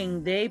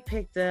rating. They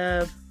picked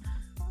up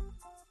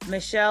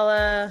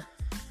Michelle.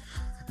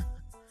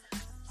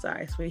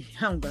 Sorry, sweetie.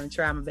 I'm going to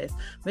try my best.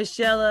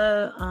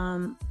 Michelle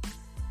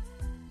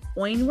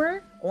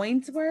Oinwer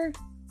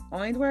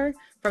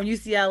from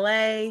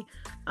UCLA.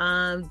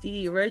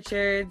 Dee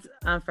Richards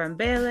from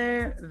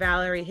Baylor.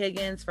 Valerie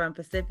Higgins from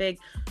Pacific.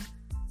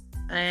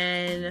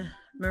 And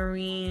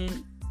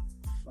Marine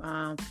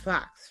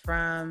Fox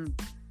from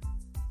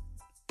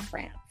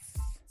France.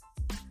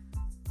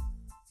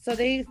 So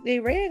they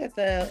rated that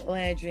the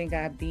Atlanta Dream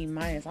got B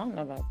minus. I don't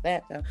know about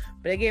that though,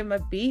 but they gave him a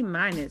B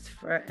minus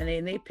and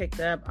then they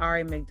picked up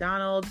Ari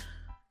McDonald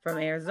from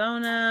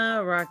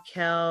Arizona,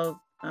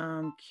 Raquel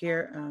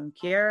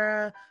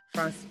Kiera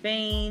from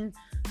Spain,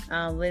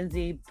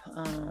 Lindsay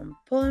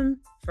Pullen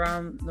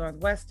from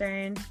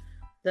Northwestern.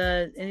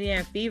 The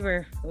Indiana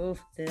Fever, I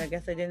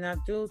guess they did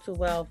not do too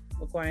well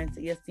according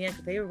to ESPN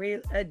because they were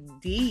rated a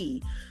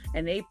D,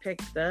 and they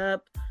picked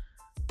up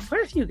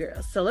quite a few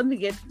girls. So let me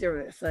get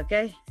through this,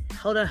 okay?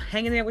 Hold on,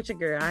 hang in there with your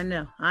girl. I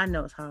know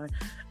it's hard.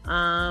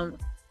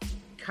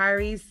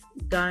 Kyrie's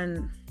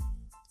Gunswick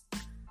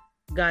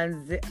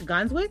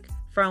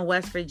from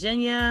West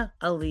Virginia,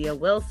 Aaliyah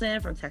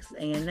Wilson from Texas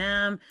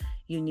A&M,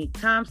 Unique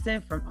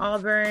Thompson from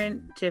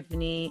Auburn,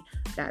 Tiffany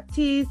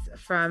Baptiste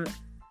from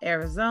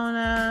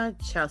Arizona,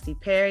 Chelsea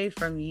Perry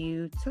from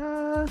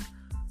Utah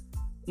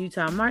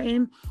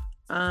Martin,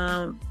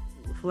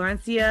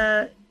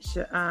 Florencia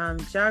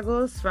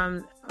Chagos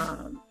from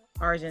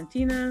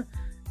Argentina,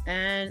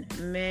 and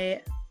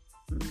Maya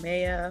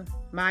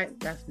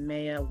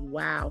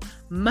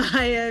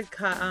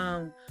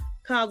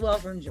Caldwell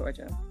from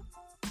Georgia.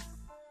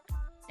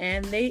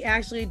 And they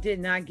actually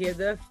did not give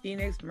the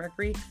Phoenix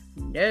Mercury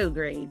no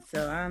grade.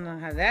 So I don't know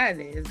how that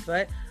is,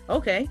 but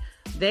okay.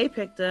 They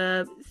picked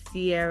up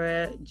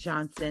Sierra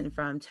Johnson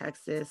from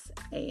Texas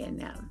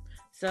A&M.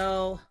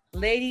 So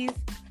ladies,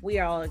 we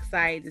are all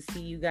excited to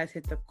see you guys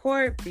hit the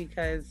court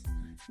because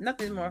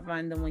nothing's more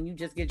fun than when you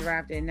just get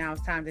drafted and now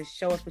it's time to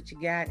show us what you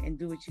got and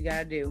do what you got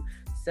to do.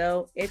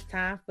 So it's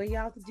time for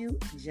y'all to do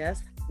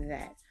just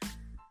that.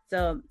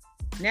 So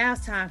now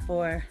it's time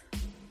for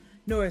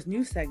Nora's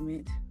new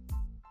segment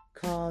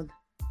called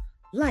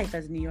Life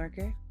as a New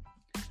Yorker.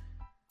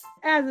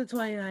 As a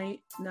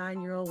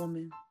 29-year-old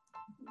woman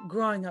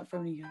growing up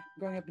in New York,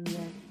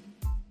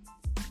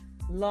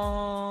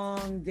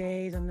 long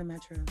days on the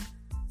metro,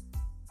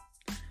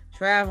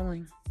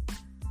 traveling,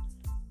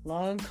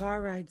 long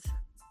car rides,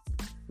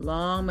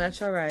 long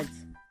metro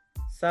rides,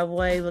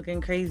 subway looking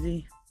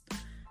crazy,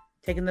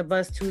 taking the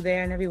bus to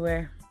there and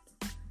everywhere.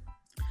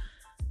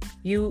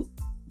 You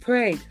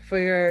prayed for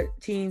your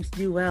teams to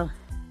do well.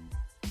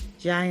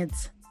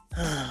 Giants,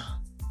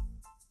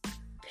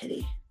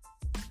 pity.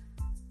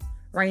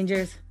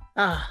 Rangers,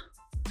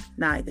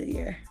 not a good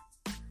year.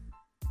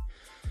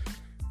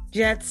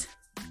 Jets,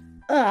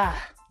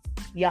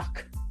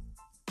 yuck.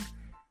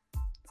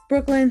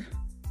 Brooklyn,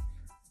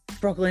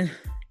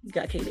 you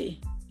got KD.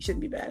 You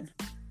shouldn't be bad.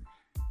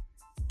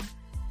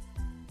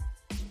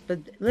 But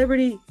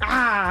Liberty,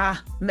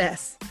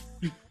 mess.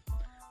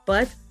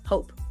 But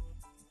hope.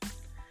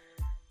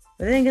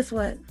 But then guess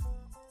what?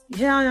 You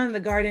head out in the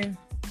Garden,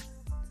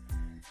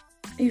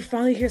 and you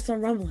finally hear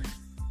some rumbling.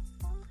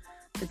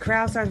 The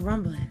crowd starts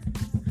rumbling.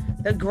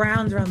 The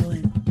ground's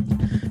rumbling.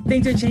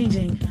 Things are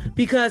changing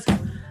because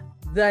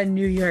the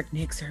New York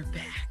Knicks are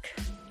back.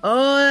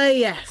 Oh,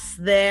 yes,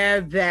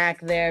 they're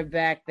back.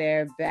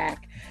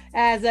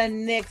 As a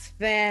Knicks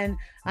fan,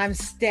 I'm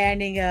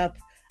standing up.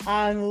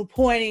 I'm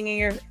pointing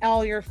in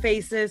all your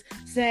faces,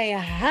 saying,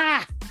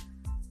 ha,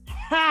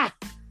 ha,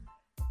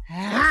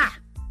 ha.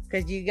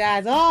 Because you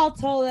guys all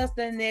told us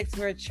the Knicks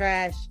were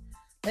trash.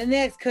 The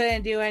Knicks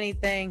couldn't do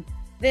anything.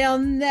 They'll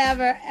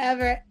never,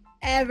 ever,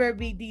 ever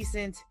be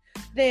decent.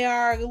 They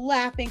are a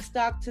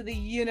laughingstock to the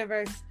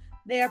universe.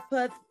 They are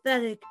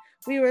pathetic.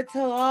 We were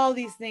told all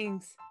these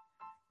things.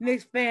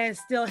 Knicks fans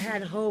still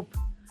had hope.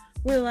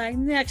 We're like,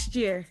 next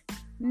year.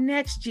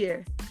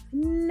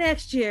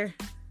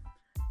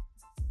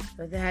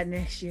 But that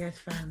next year has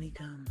finally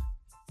come.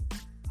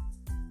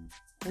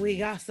 We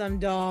got some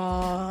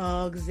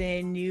dogs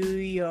in New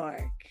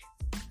York.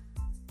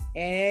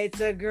 And it's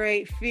a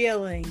great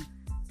feeling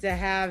to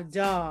have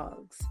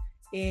dogs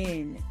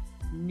in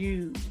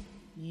New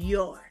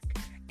York.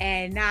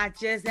 And not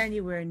just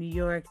anywhere in New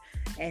York,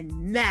 and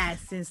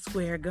Madison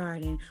Square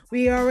Garden.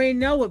 We already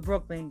know what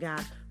Brooklyn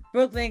got.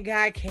 Brooklyn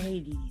got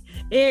KD.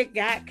 It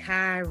got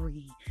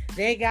Kyrie.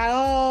 They got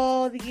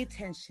all the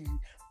attention.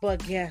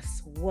 But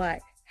guess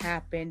what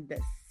happened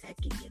the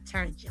second you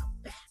turned your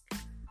back?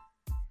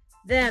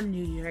 Them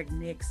New York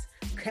Knicks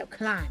kept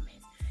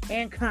climbing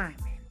and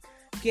climbing,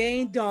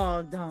 getting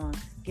dogged on,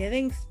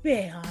 getting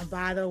spit on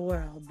by the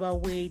world.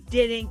 But we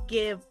didn't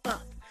give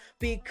up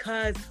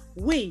because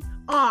we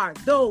are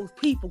those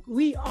people.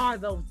 We are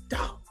those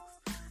dogs.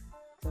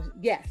 So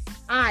yes,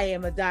 I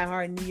am a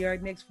diehard New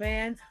York Knicks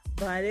fan,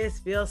 but it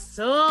feels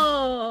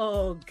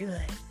so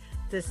good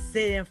to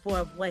sit in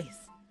fourth place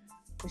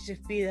with your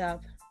feet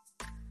up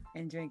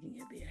and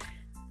drinking a beer.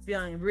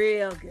 feeling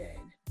real good.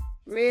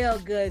 Real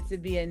good to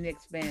be a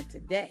Knicks fan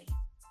today.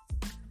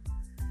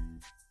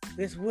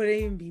 This wouldn't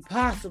even be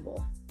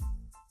possible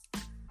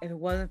if it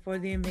wasn't for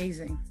the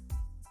amazing,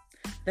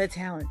 the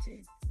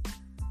talented,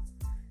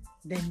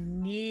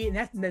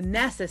 the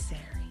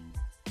necessary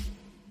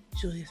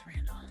Julius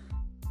Randle.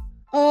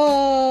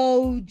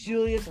 Oh,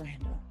 Julius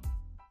Randle.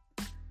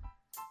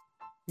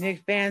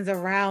 Knicks fans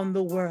around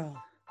the world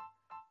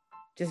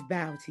just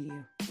bow to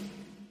you.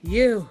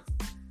 You.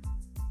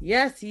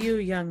 Yes, you,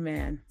 young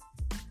man.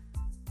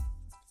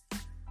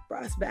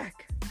 Brought us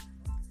back.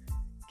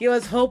 Give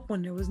us hope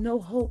when there was no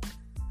hope.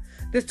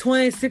 This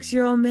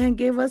 26-year-old man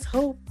gave us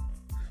hope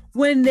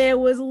when there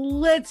was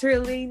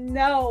literally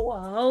no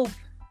hope.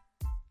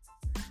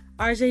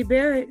 RJ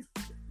Barrett,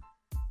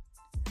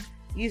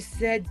 you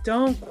said,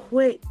 don't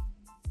quit.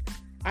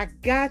 I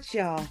got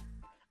y'all.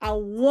 I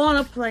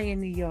want to play in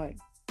New York.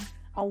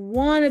 I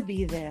want to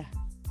be there.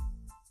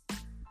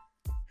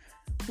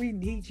 We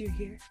need you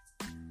here.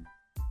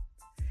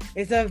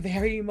 It's a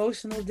very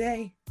emotional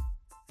day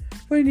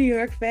for New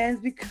York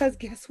fans because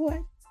guess what?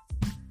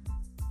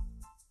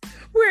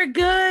 We're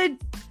good.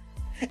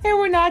 And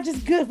we're not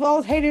just good for all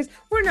those haters.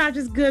 We're not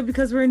just good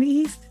because we're in the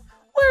East.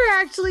 We're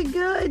actually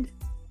good.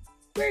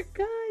 We're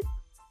good.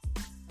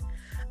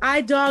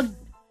 I dog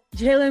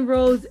Jalen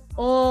Rose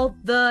all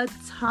the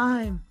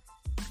time.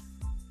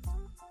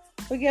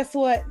 But guess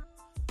what?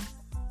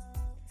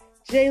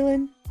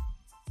 Jalen,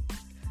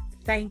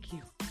 thank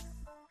you.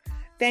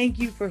 Thank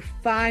you for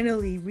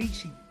finally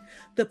reaching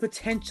the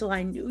potential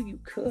I knew you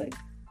could.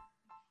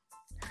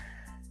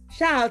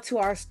 Shout out to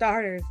our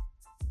starters.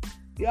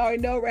 You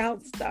already know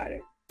round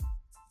starter.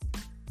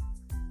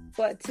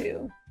 But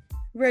to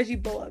Reggie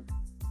Bullock,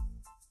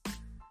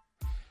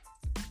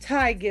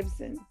 Ty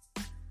Gibson,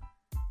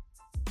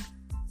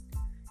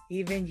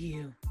 even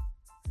you,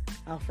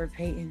 Alfred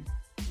Payton.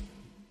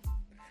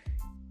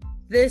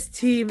 This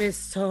team is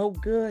so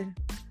good.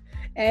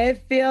 And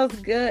it feels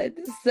good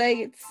to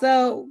say it's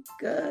so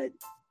good.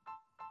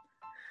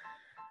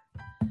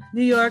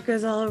 New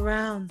Yorkers all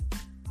around.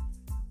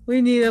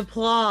 We need to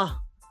applaud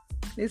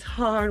this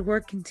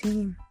hard-working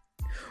team.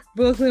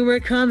 Brooklyn, we're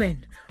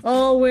coming.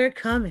 Oh, we're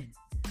coming.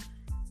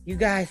 You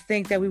guys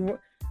think that we were...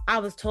 I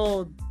was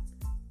told,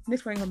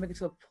 Knicks weren't going to make it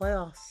to the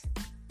playoffs.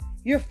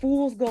 You're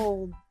fool's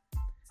gold.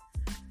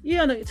 You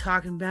don't know what you're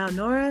talking about,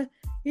 Nora.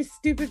 You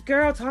stupid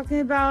girl talking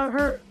about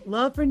her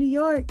love for New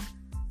York.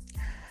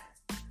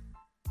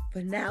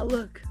 But now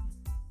look.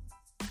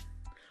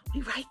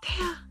 We right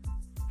there.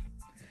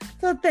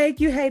 So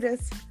thank you,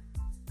 haters.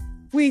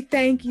 We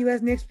thank you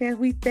as Knicks fans.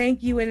 We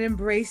thank you and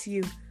embrace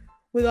you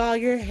with all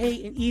your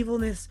hate and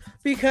evilness.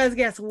 Because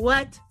guess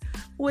what?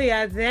 We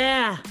are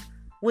there.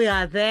 We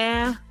are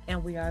there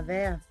and we are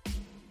there.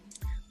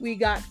 We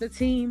got the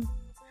team.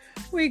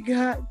 We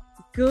got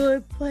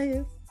good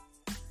players.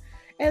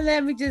 And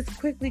let me just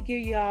quickly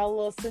give y'all a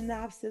little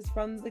synopsis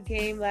from the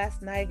game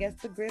last night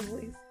against the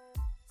Grizzlies.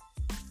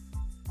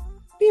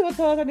 People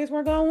told us Knicks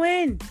weren't going to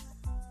win.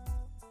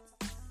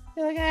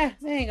 They're like,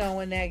 they ain't going to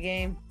win that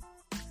game.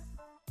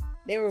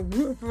 They were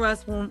rooting for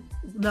us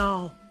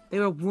they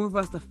were rooting for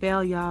us to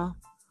fail, y'all.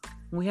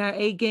 When we had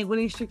an 8-game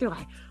winning streak, they're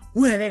like,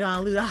 when are they going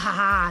to lose?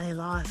 They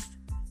lost.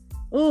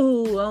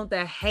 Ooh, don't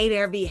the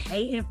hater be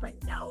hating for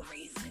no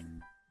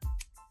reason.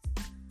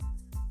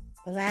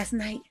 But last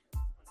night,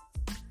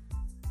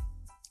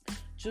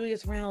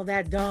 Julius Randle,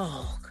 that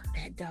dog,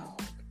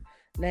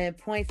 led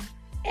points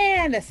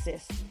and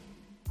assists.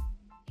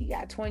 He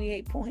got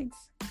 28 points,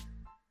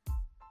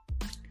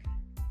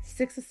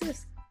 6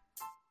 assists.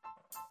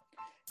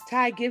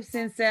 Ty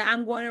Gibson said,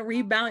 I'm going to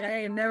rebound.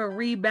 I ain't never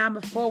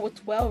rebounded before with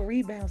 12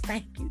 rebounds.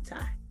 Thank you,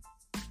 Ty.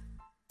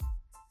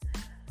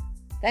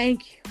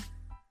 Thank you.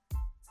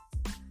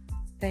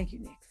 Thank you,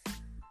 Knicks.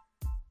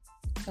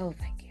 Oh,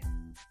 thank you.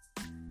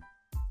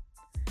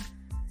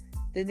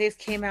 The Knicks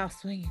came out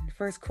swinging the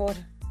first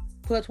quarter,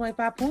 put up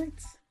 25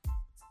 points.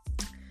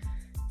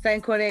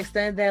 Second quarter,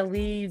 extended that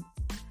lead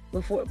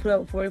before put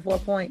up 44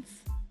 points.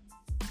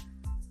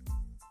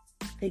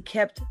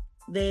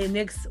 The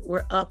Knicks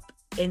were up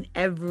in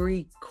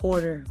every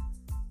quarter.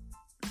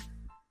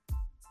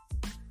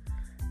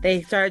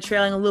 They started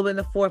trailing a little bit in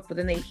the fourth, but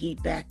then they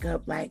heat back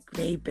up like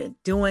they've been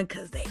doing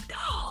because they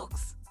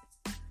dogs.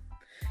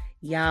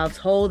 Y'all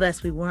told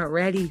us we weren't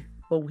ready,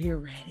 but we're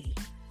ready.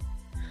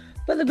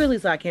 But the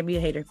Grizzlies, I can't be a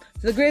hater.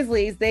 So the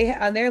Grizzlies, they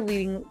on their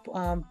leading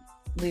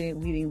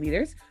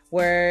leaders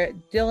were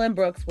Dylan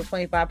Brooks with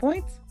 25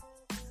 points.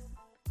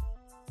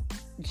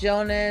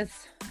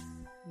 Jonas,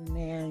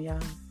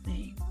 Valanciunas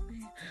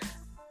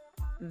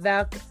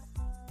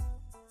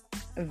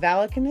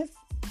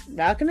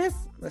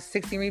with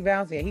 16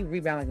 rebounds. Yeah, he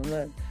rebounded like a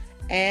mug.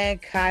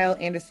 And Kyle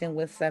Anderson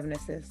with 7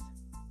 assists.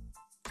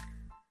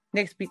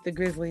 Knicks beat the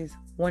Grizzlies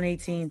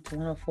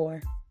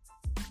 118-104.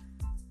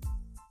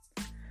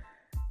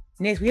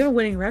 Knicks, we have a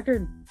winning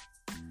record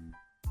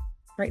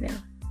right now.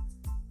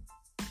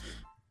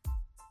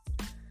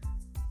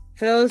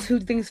 For those who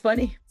think it's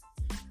funny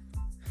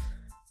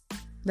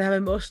that I'm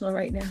emotional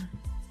right now,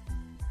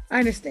 I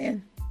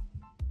understand.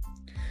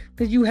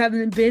 because you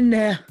haven't been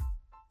there.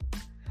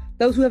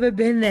 Those who haven't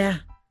been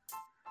there,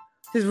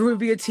 just root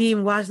for your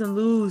team, watch them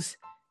lose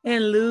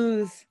and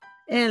lose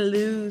and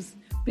lose.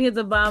 Be at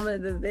the bottom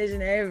of the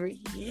division every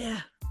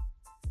year.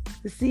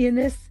 To seeing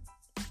this,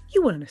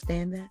 you wouldn't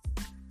understand that.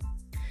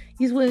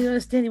 You just wouldn't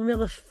understand. You wouldn't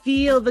be able to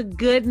feel the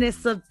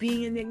goodness of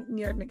being a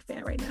New York Knicks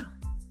fan right now.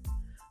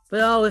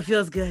 But oh, it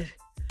feels good.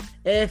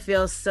 It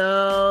feels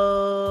so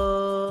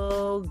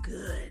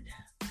good.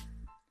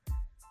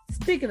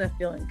 Speaking of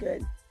feeling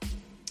good,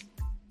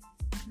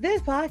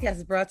 this podcast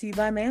is brought to you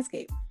by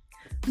Manscaped.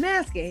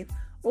 Manscaped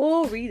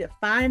will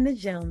redefine the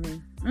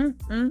gentleman.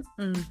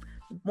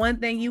 One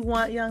thing you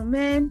want, young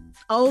men,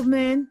 old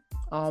men,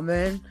 all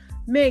men,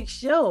 make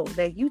sure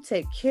that you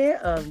take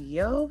care of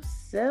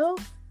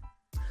yourself.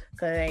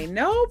 Because ain't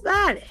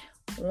nobody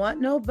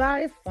want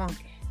nobody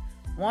funky.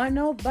 Want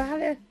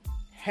nobody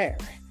hairy.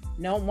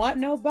 Don't want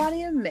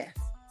nobody a mess.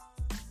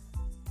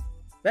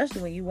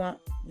 Especially when you want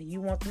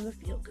them to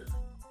feel good.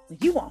 When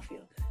you want to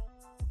feel good.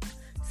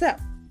 So,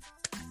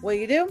 what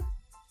you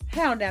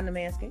head on down to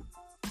Manscaped.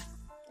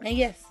 And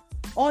yes,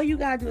 all you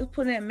gotta do is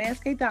put in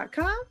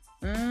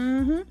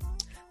manscaped.com.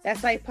 That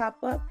site pop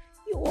up.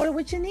 You order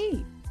what you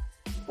need.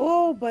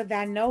 Oh, but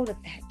I know that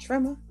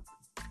trimmer.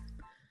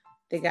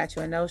 They got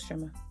you a nose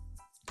trimmer.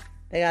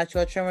 They got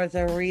you a trimmer to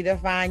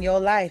redefine your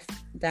life.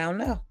 Down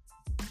low.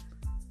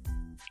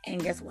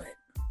 And guess what?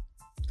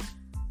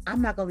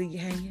 I'm not gonna leave you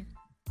hanging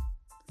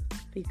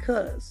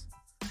because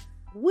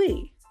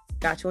we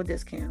got your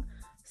discount.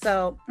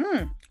 So, I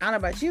don't know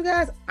about you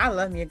guys. I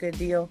love me a good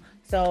deal.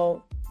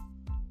 So,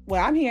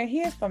 what I'm hearing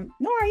here is from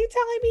Nora. Are you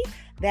telling me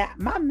that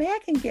my man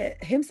can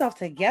get himself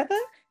together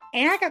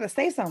and I got to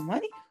save some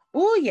money?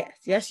 Oh, yes.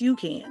 Yes, you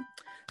can.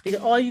 Because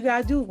all you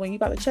got to do when you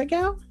about to check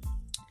out,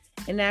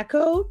 in that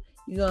code,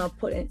 you're going to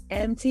put in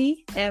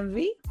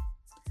MTMV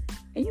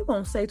and you're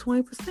going to save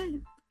 20%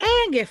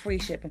 and get free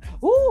shipping.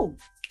 Ooh,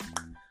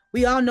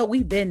 we all know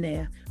we've been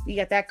there. We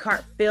got that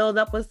cart filled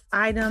up with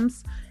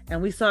items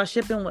and we saw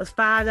shipping was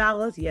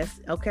 $5. Yes,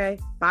 okay.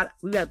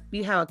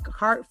 We have a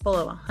cart full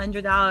of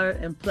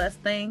 $100 and plus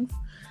things.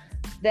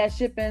 That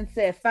shipping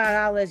said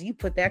 $5. You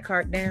put that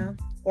cart down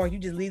or you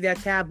just leave that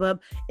tab up.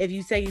 If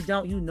you say you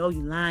don't, you know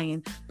you're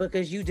lying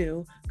because you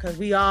do. Because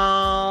we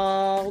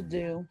all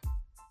do.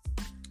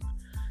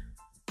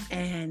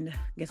 And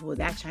guess what?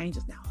 That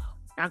changes now.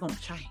 That's going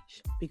to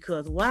change.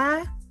 Because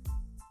why?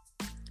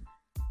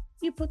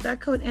 You put that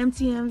code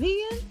MTMV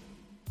in,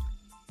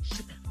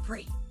 shipping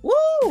free.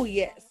 Woo!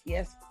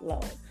 Yes,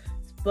 Lord.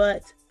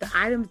 But the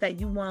items that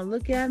you want to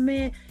look at,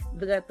 man,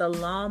 we got the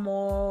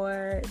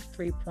Lawnmower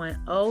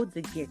 3.0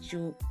 to get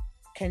you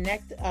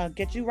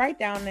get you right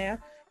down there.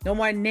 No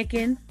more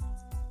nicking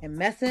and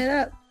messing it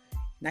up.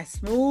 Nice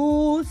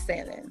smooth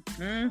sailing.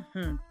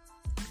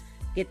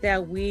 Get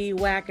that weed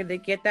whacker to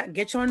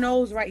get your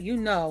nose right. Y'all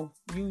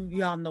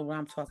know what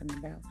I'm talking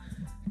about.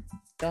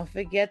 Don't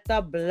forget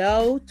the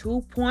Blow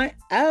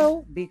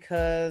 2.0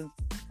 because,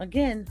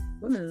 again,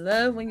 women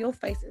love when your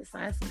face is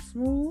nice and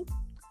smooth.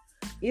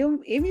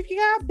 Even if you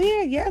got a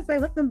beard, yes, they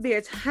let them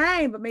beards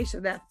hang, but make sure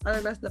that the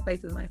rest of the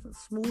face is nice and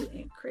smooth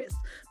and crisp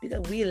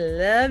because we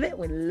love it.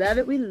 We love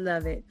it. We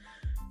love it.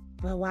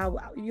 But while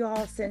you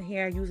all sitting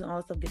here using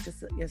all stuff, get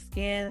your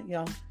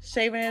skin,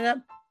 shaving it up,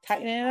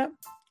 tightening it up,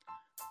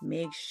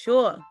 make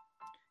sure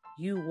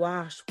you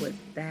wash with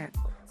that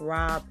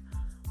crop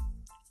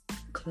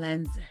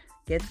cleanser.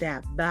 Get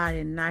that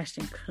body nice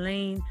and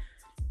clean.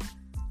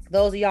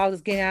 Those of y'all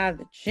just getting out of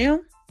the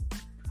gym,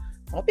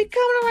 don't be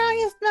coming around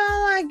here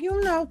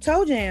smelling like,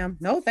 toe jam.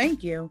 No,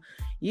 thank you.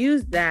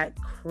 Use that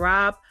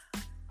crop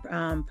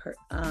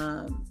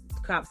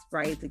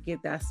spray to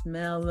get that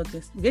smell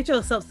looking. Get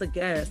yourself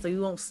together so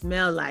you won't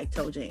smell like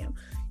toe jam.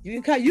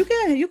 You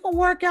can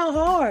work out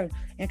hard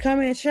and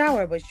come in and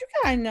shower, but you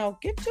gotta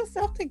get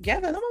yourself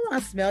together. No one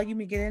want to smell you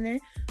when you get in there.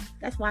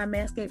 That's why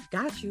Manscaped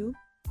got you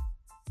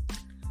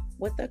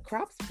with the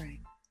crop spray.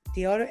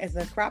 Deodorant is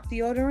a crop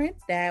deodorant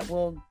that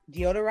will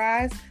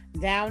deodorize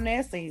down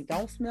there so you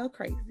don't smell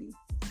crazy.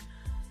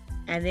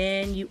 And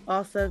then you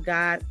also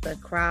got the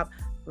crop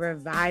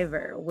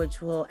reviver,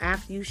 which will,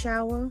 after you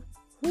shower,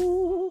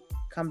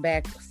 come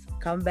back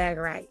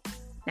right.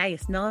 Now you're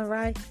smelling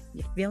right,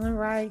 you're feeling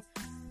right,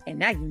 and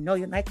now you know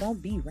you're not gonna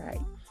be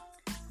right.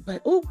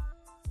 But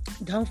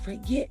don't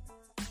forget,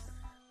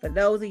 for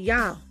those of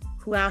y'all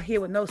who out here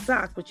with no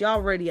socks, but y'all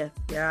already a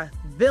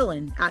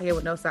villain out here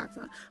with no socks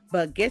on.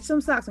 But get some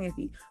socks on your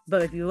feet.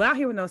 But if you're out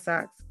here with no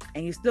socks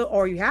and you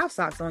have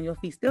socks on your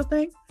feet, still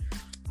think,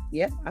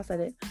 yep, I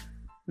said it.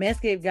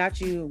 Manscaped got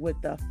you with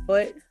the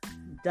foot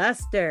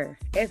duster.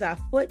 It's a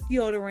foot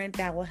deodorant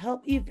that will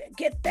help you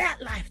get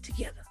that life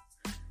together.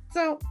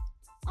 So,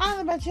 I don't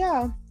know about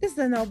y'all, this is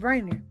a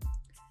no-brainer.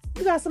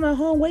 You got someone at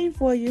home waiting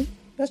for you,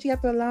 especially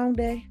after a long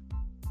day.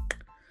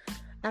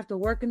 After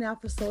working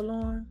out for so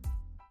long.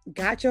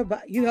 Got your,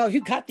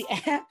 you got the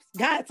apps,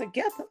 got it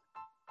together.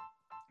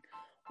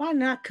 Why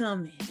not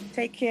come in,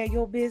 take care of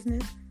your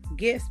business,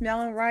 get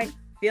smelling right,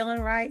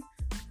 feeling right,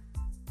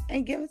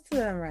 and give it to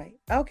them right,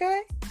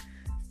 okay?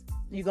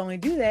 You're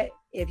going to do that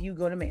if you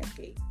go to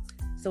Manscaped.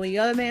 So when you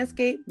go to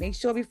Manscaped, make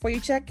sure before you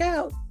check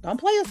out, don't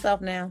play yourself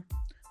now.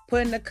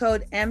 Put in the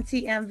code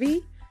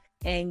MTMV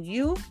and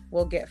you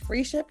will get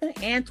free shipping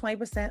and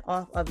 20%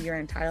 off of your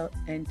entire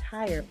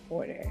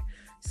order.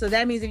 So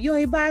that means if you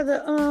only buy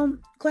the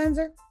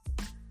cleanser,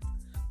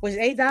 which is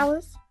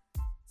 $8,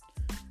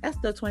 that's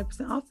still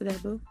 20% off of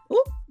that, boo.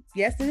 Ooh,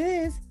 yes it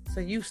is. So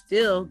you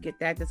still get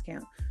that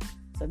discount.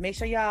 So make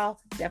sure y'all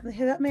definitely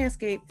hit up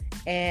Manscaped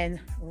and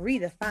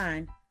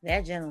redefine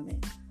that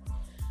gentleman.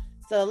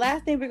 So the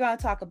last thing we're going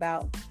to talk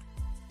about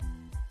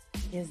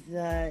is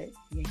the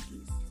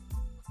Yankees.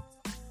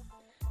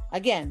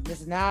 Again, this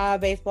is not a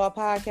baseball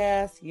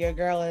podcast. Your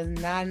girl is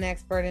not an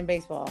expert in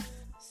baseball.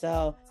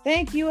 So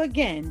thank you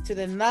again to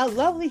the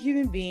lovely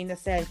human being that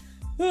said,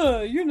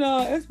 you're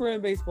not an expert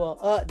in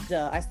baseball.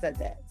 Duh, I said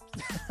that.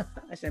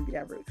 I shouldn't be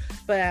that rude.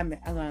 But I'm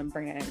going to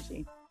bring that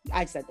energy.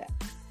 I said that.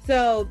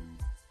 So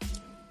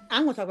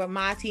I'm going to talk about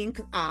my team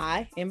because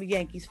I am a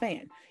Yankees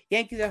fan.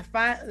 Yankees are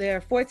fine.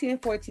 They're 14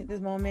 and 14 at this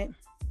moment.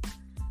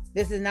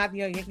 This is not the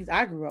Yankees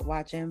I grew up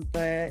watching,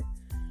 but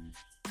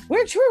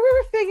we're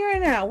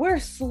figuring it out. We're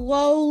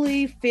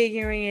slowly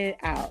figuring it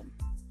out.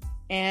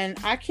 And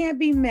I can't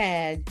be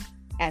mad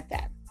at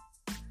that.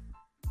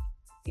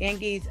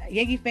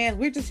 Yankee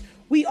fans,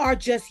 we are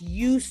just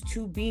used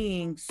to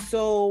being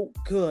so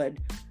good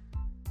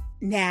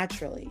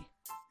naturally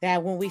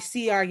that when we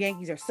see our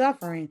Yankees are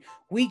suffering,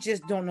 we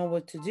just don't know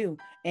what to do.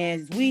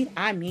 And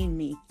I mean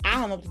me, I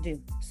don't know what to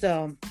do.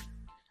 So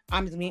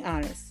I'm just being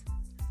honest.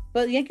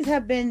 But the Yankees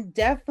have been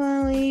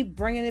definitely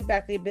bringing it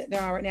back a bit.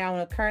 They're right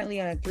now currently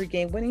on a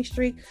 3-game winning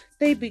streak.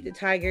 They beat the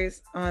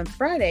Tigers on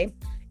Friday,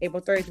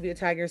 April 30th, to beat the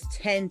Tigers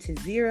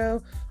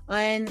 10-0.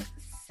 On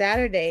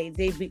Saturday,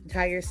 they beat the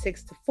Tigers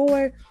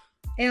 6-4.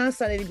 And on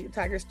Sunday, they beat the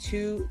Tigers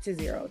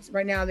 2-0.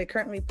 Right now, they're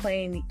currently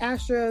playing the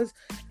Astros,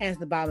 and it's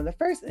the bottom of the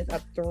first, and it's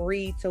up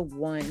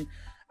 3-1.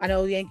 I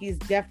know the Yankees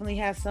definitely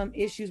have some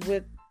issues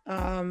with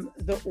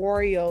the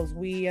Orioles.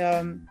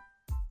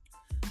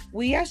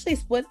 We actually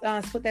split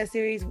that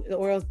series. The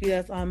Orioles beat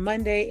us on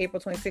Monday,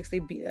 April 26th. They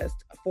beat us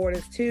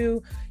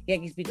 4-2.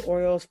 Yankees beat the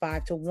Orioles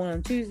 5-1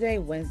 on Tuesday.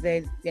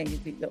 Wednesday, Yankees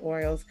beat the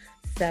Orioles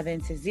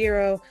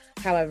 7-0.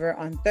 However,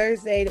 on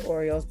Thursday, the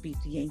Orioles beat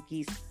the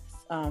Yankees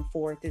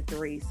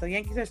 4-3. So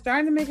Yankees are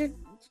starting to make a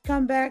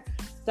comeback,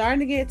 starting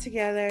to get it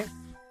together,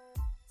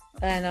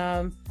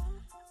 and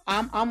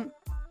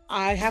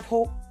I have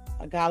hope.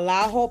 I got a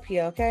lot of hope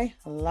here. Okay,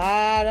 a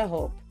lot of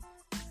hope.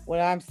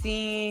 What I'm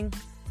seeing.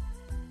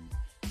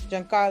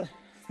 Giancarlo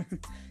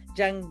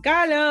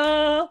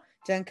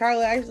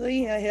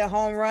actually hit a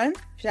home run.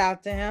 Shout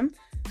out to him.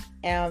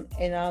 In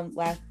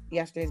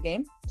yesterday's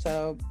game.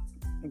 So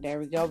there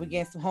we go. We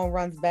getting some home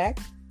runs back.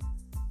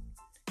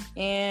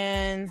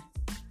 And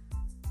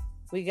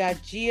we got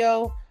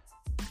Gio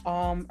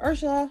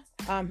Urshela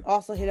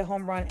also hit a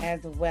home run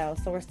as well.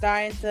 So we're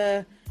starting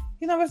to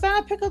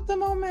pick up the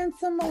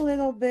momentum a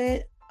little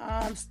bit.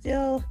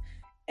 Still,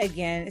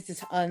 again, it's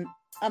just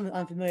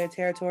unfamiliar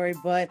territory,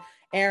 but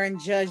Aaron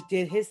Judge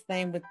did his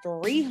thing with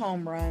 3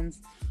 home runs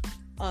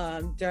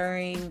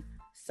during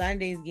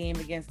Sunday's game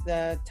against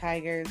the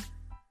Tigers.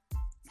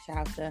 Shout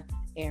out to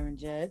Aaron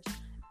Judge.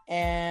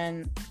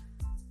 And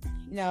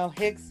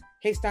Hicks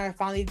started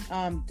finally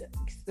I'm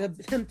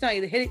telling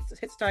you, the hits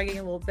started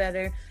getting a little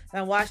better.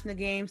 And I'm watching the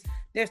games,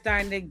 they're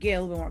starting to get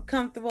a little bit more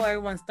comfortable.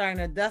 Everyone's starting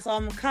to dust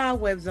all the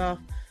cobwebs off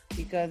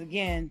because,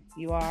 again,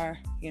 you are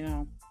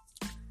the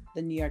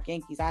New York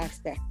Yankees. I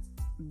expect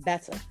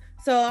better.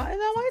 So,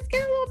 it's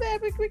getting a little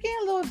better. We're getting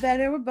a little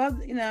better. We're above,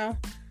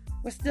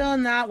 we're still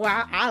not where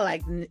I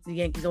like the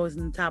Yankees always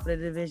in the top of the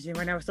division.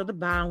 Right now, we're still at the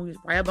bottom. We're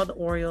right above the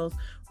Orioles,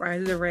 right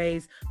under the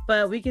Rays.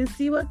 But we can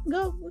see what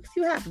happens.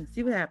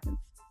 See what happens.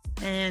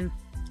 And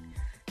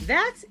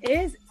that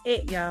is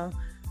it, y'all.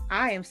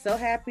 I am so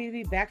happy to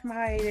be back from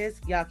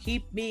hiatus. Y'all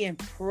keep me in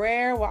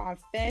prayer while I'm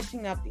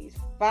finishing up these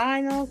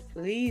finals.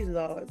 Please,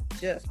 Lord,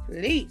 just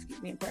please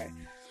keep me in prayer.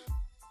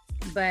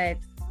 But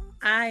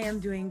I am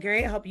doing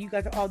great. I hope you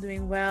guys are all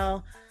doing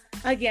well.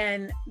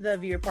 Again, the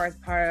Viewer Part is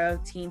part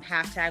of Team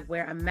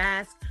 #Wear a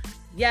Mask.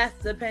 Yes,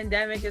 the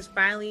pandemic is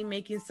finally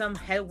making some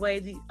headway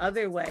the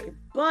other way,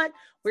 but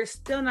we're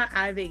still not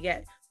out of it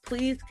yet.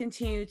 Please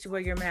continue to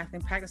wear your mask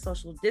and practice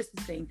social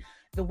distancing.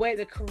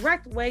 The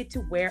correct way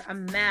to wear a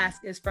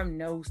mask is from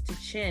nose to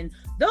chin.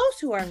 Those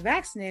who are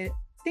vaccinated,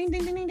 ding,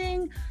 ding, ding, ding,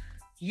 ding,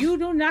 you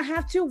do not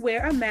have to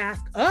wear a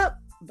mask up,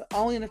 but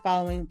only in the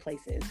following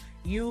places.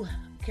 You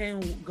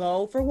can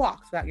go for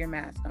walks without your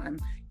mask on.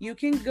 You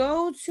can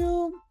go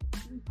to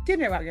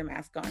dinner without your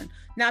mask on.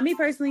 Now, me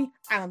personally,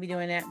 I won't be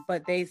doing that,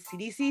 but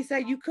CDC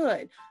said you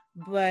could.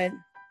 But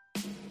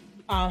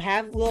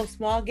have little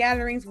small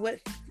gatherings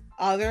with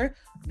other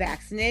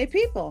vaccinated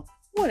people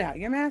without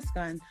your mask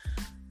on.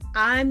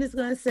 I'm just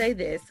going to say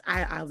this.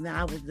 I was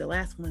the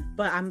last one,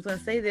 but I'm going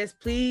to say this.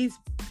 Please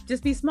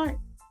just be smart.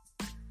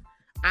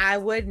 I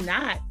would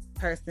not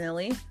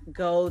personally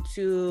go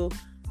to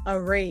a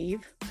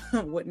rave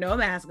with no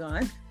mask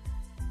on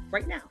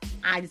right now.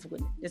 I just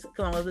wouldn't. Just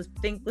come on, let's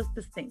think.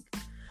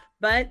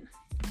 But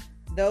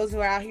those who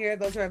are out here,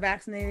 those who are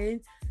vaccinated,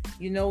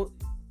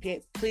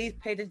 Please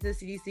pay attention to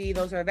the CDC.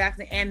 Those who are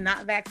vaccinated and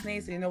not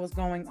vaccinated, so you know what's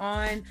going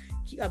on.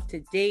 Keep up to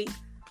date.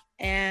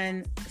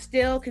 And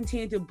still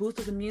continue to boost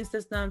those immune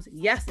systems.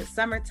 Yes, it's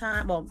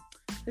summertime. Well,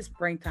 it's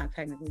springtime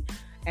technically.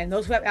 And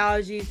those who have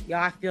allergies, y'all,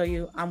 I feel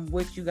you. I'm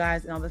with you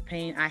guys in all this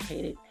pain. I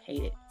hate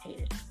it.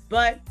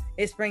 But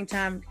it's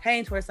springtime,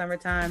 heading towards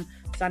summertime.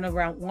 So I know we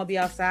want to be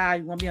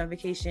outside, you want to be on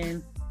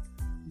vacation.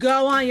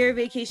 Go on your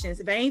vacations.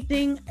 If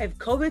anything, if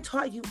COVID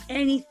taught you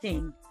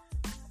anything,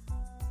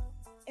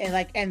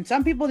 and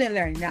some people didn't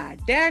learn not a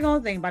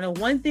daggone thing, but the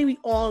one thing we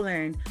all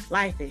learned,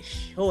 life is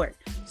short.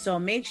 So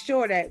make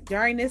sure that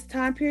during this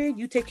time period,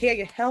 you take care of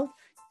your health,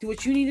 do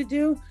what you need to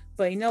do.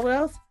 But you know what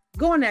else?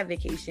 Go on that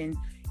vacation.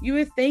 You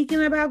were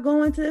thinking about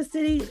going to the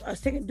city,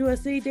 do a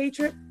city day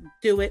trip,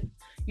 do it.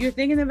 You're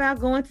thinking about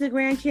going to the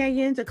Grand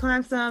Canyon to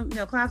climb some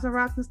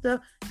rocks and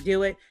stuff,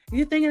 do it.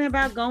 You're thinking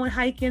about going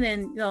hiking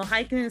and,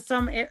 hiking in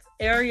some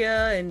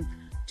area in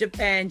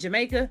Japan,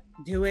 Jamaica,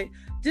 do it.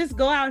 Just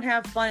go out and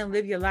have fun and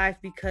live your life,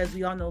 because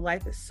we all know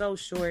life is so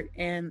short,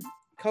 and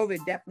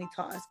COVID definitely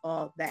taught us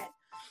all that.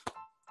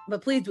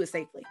 But please do it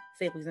safely.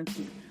 Safely is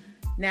key.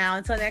 Now,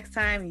 until next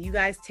time, you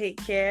guys take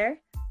care,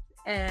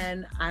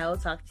 and I will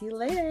talk to you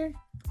later.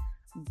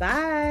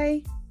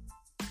 Bye.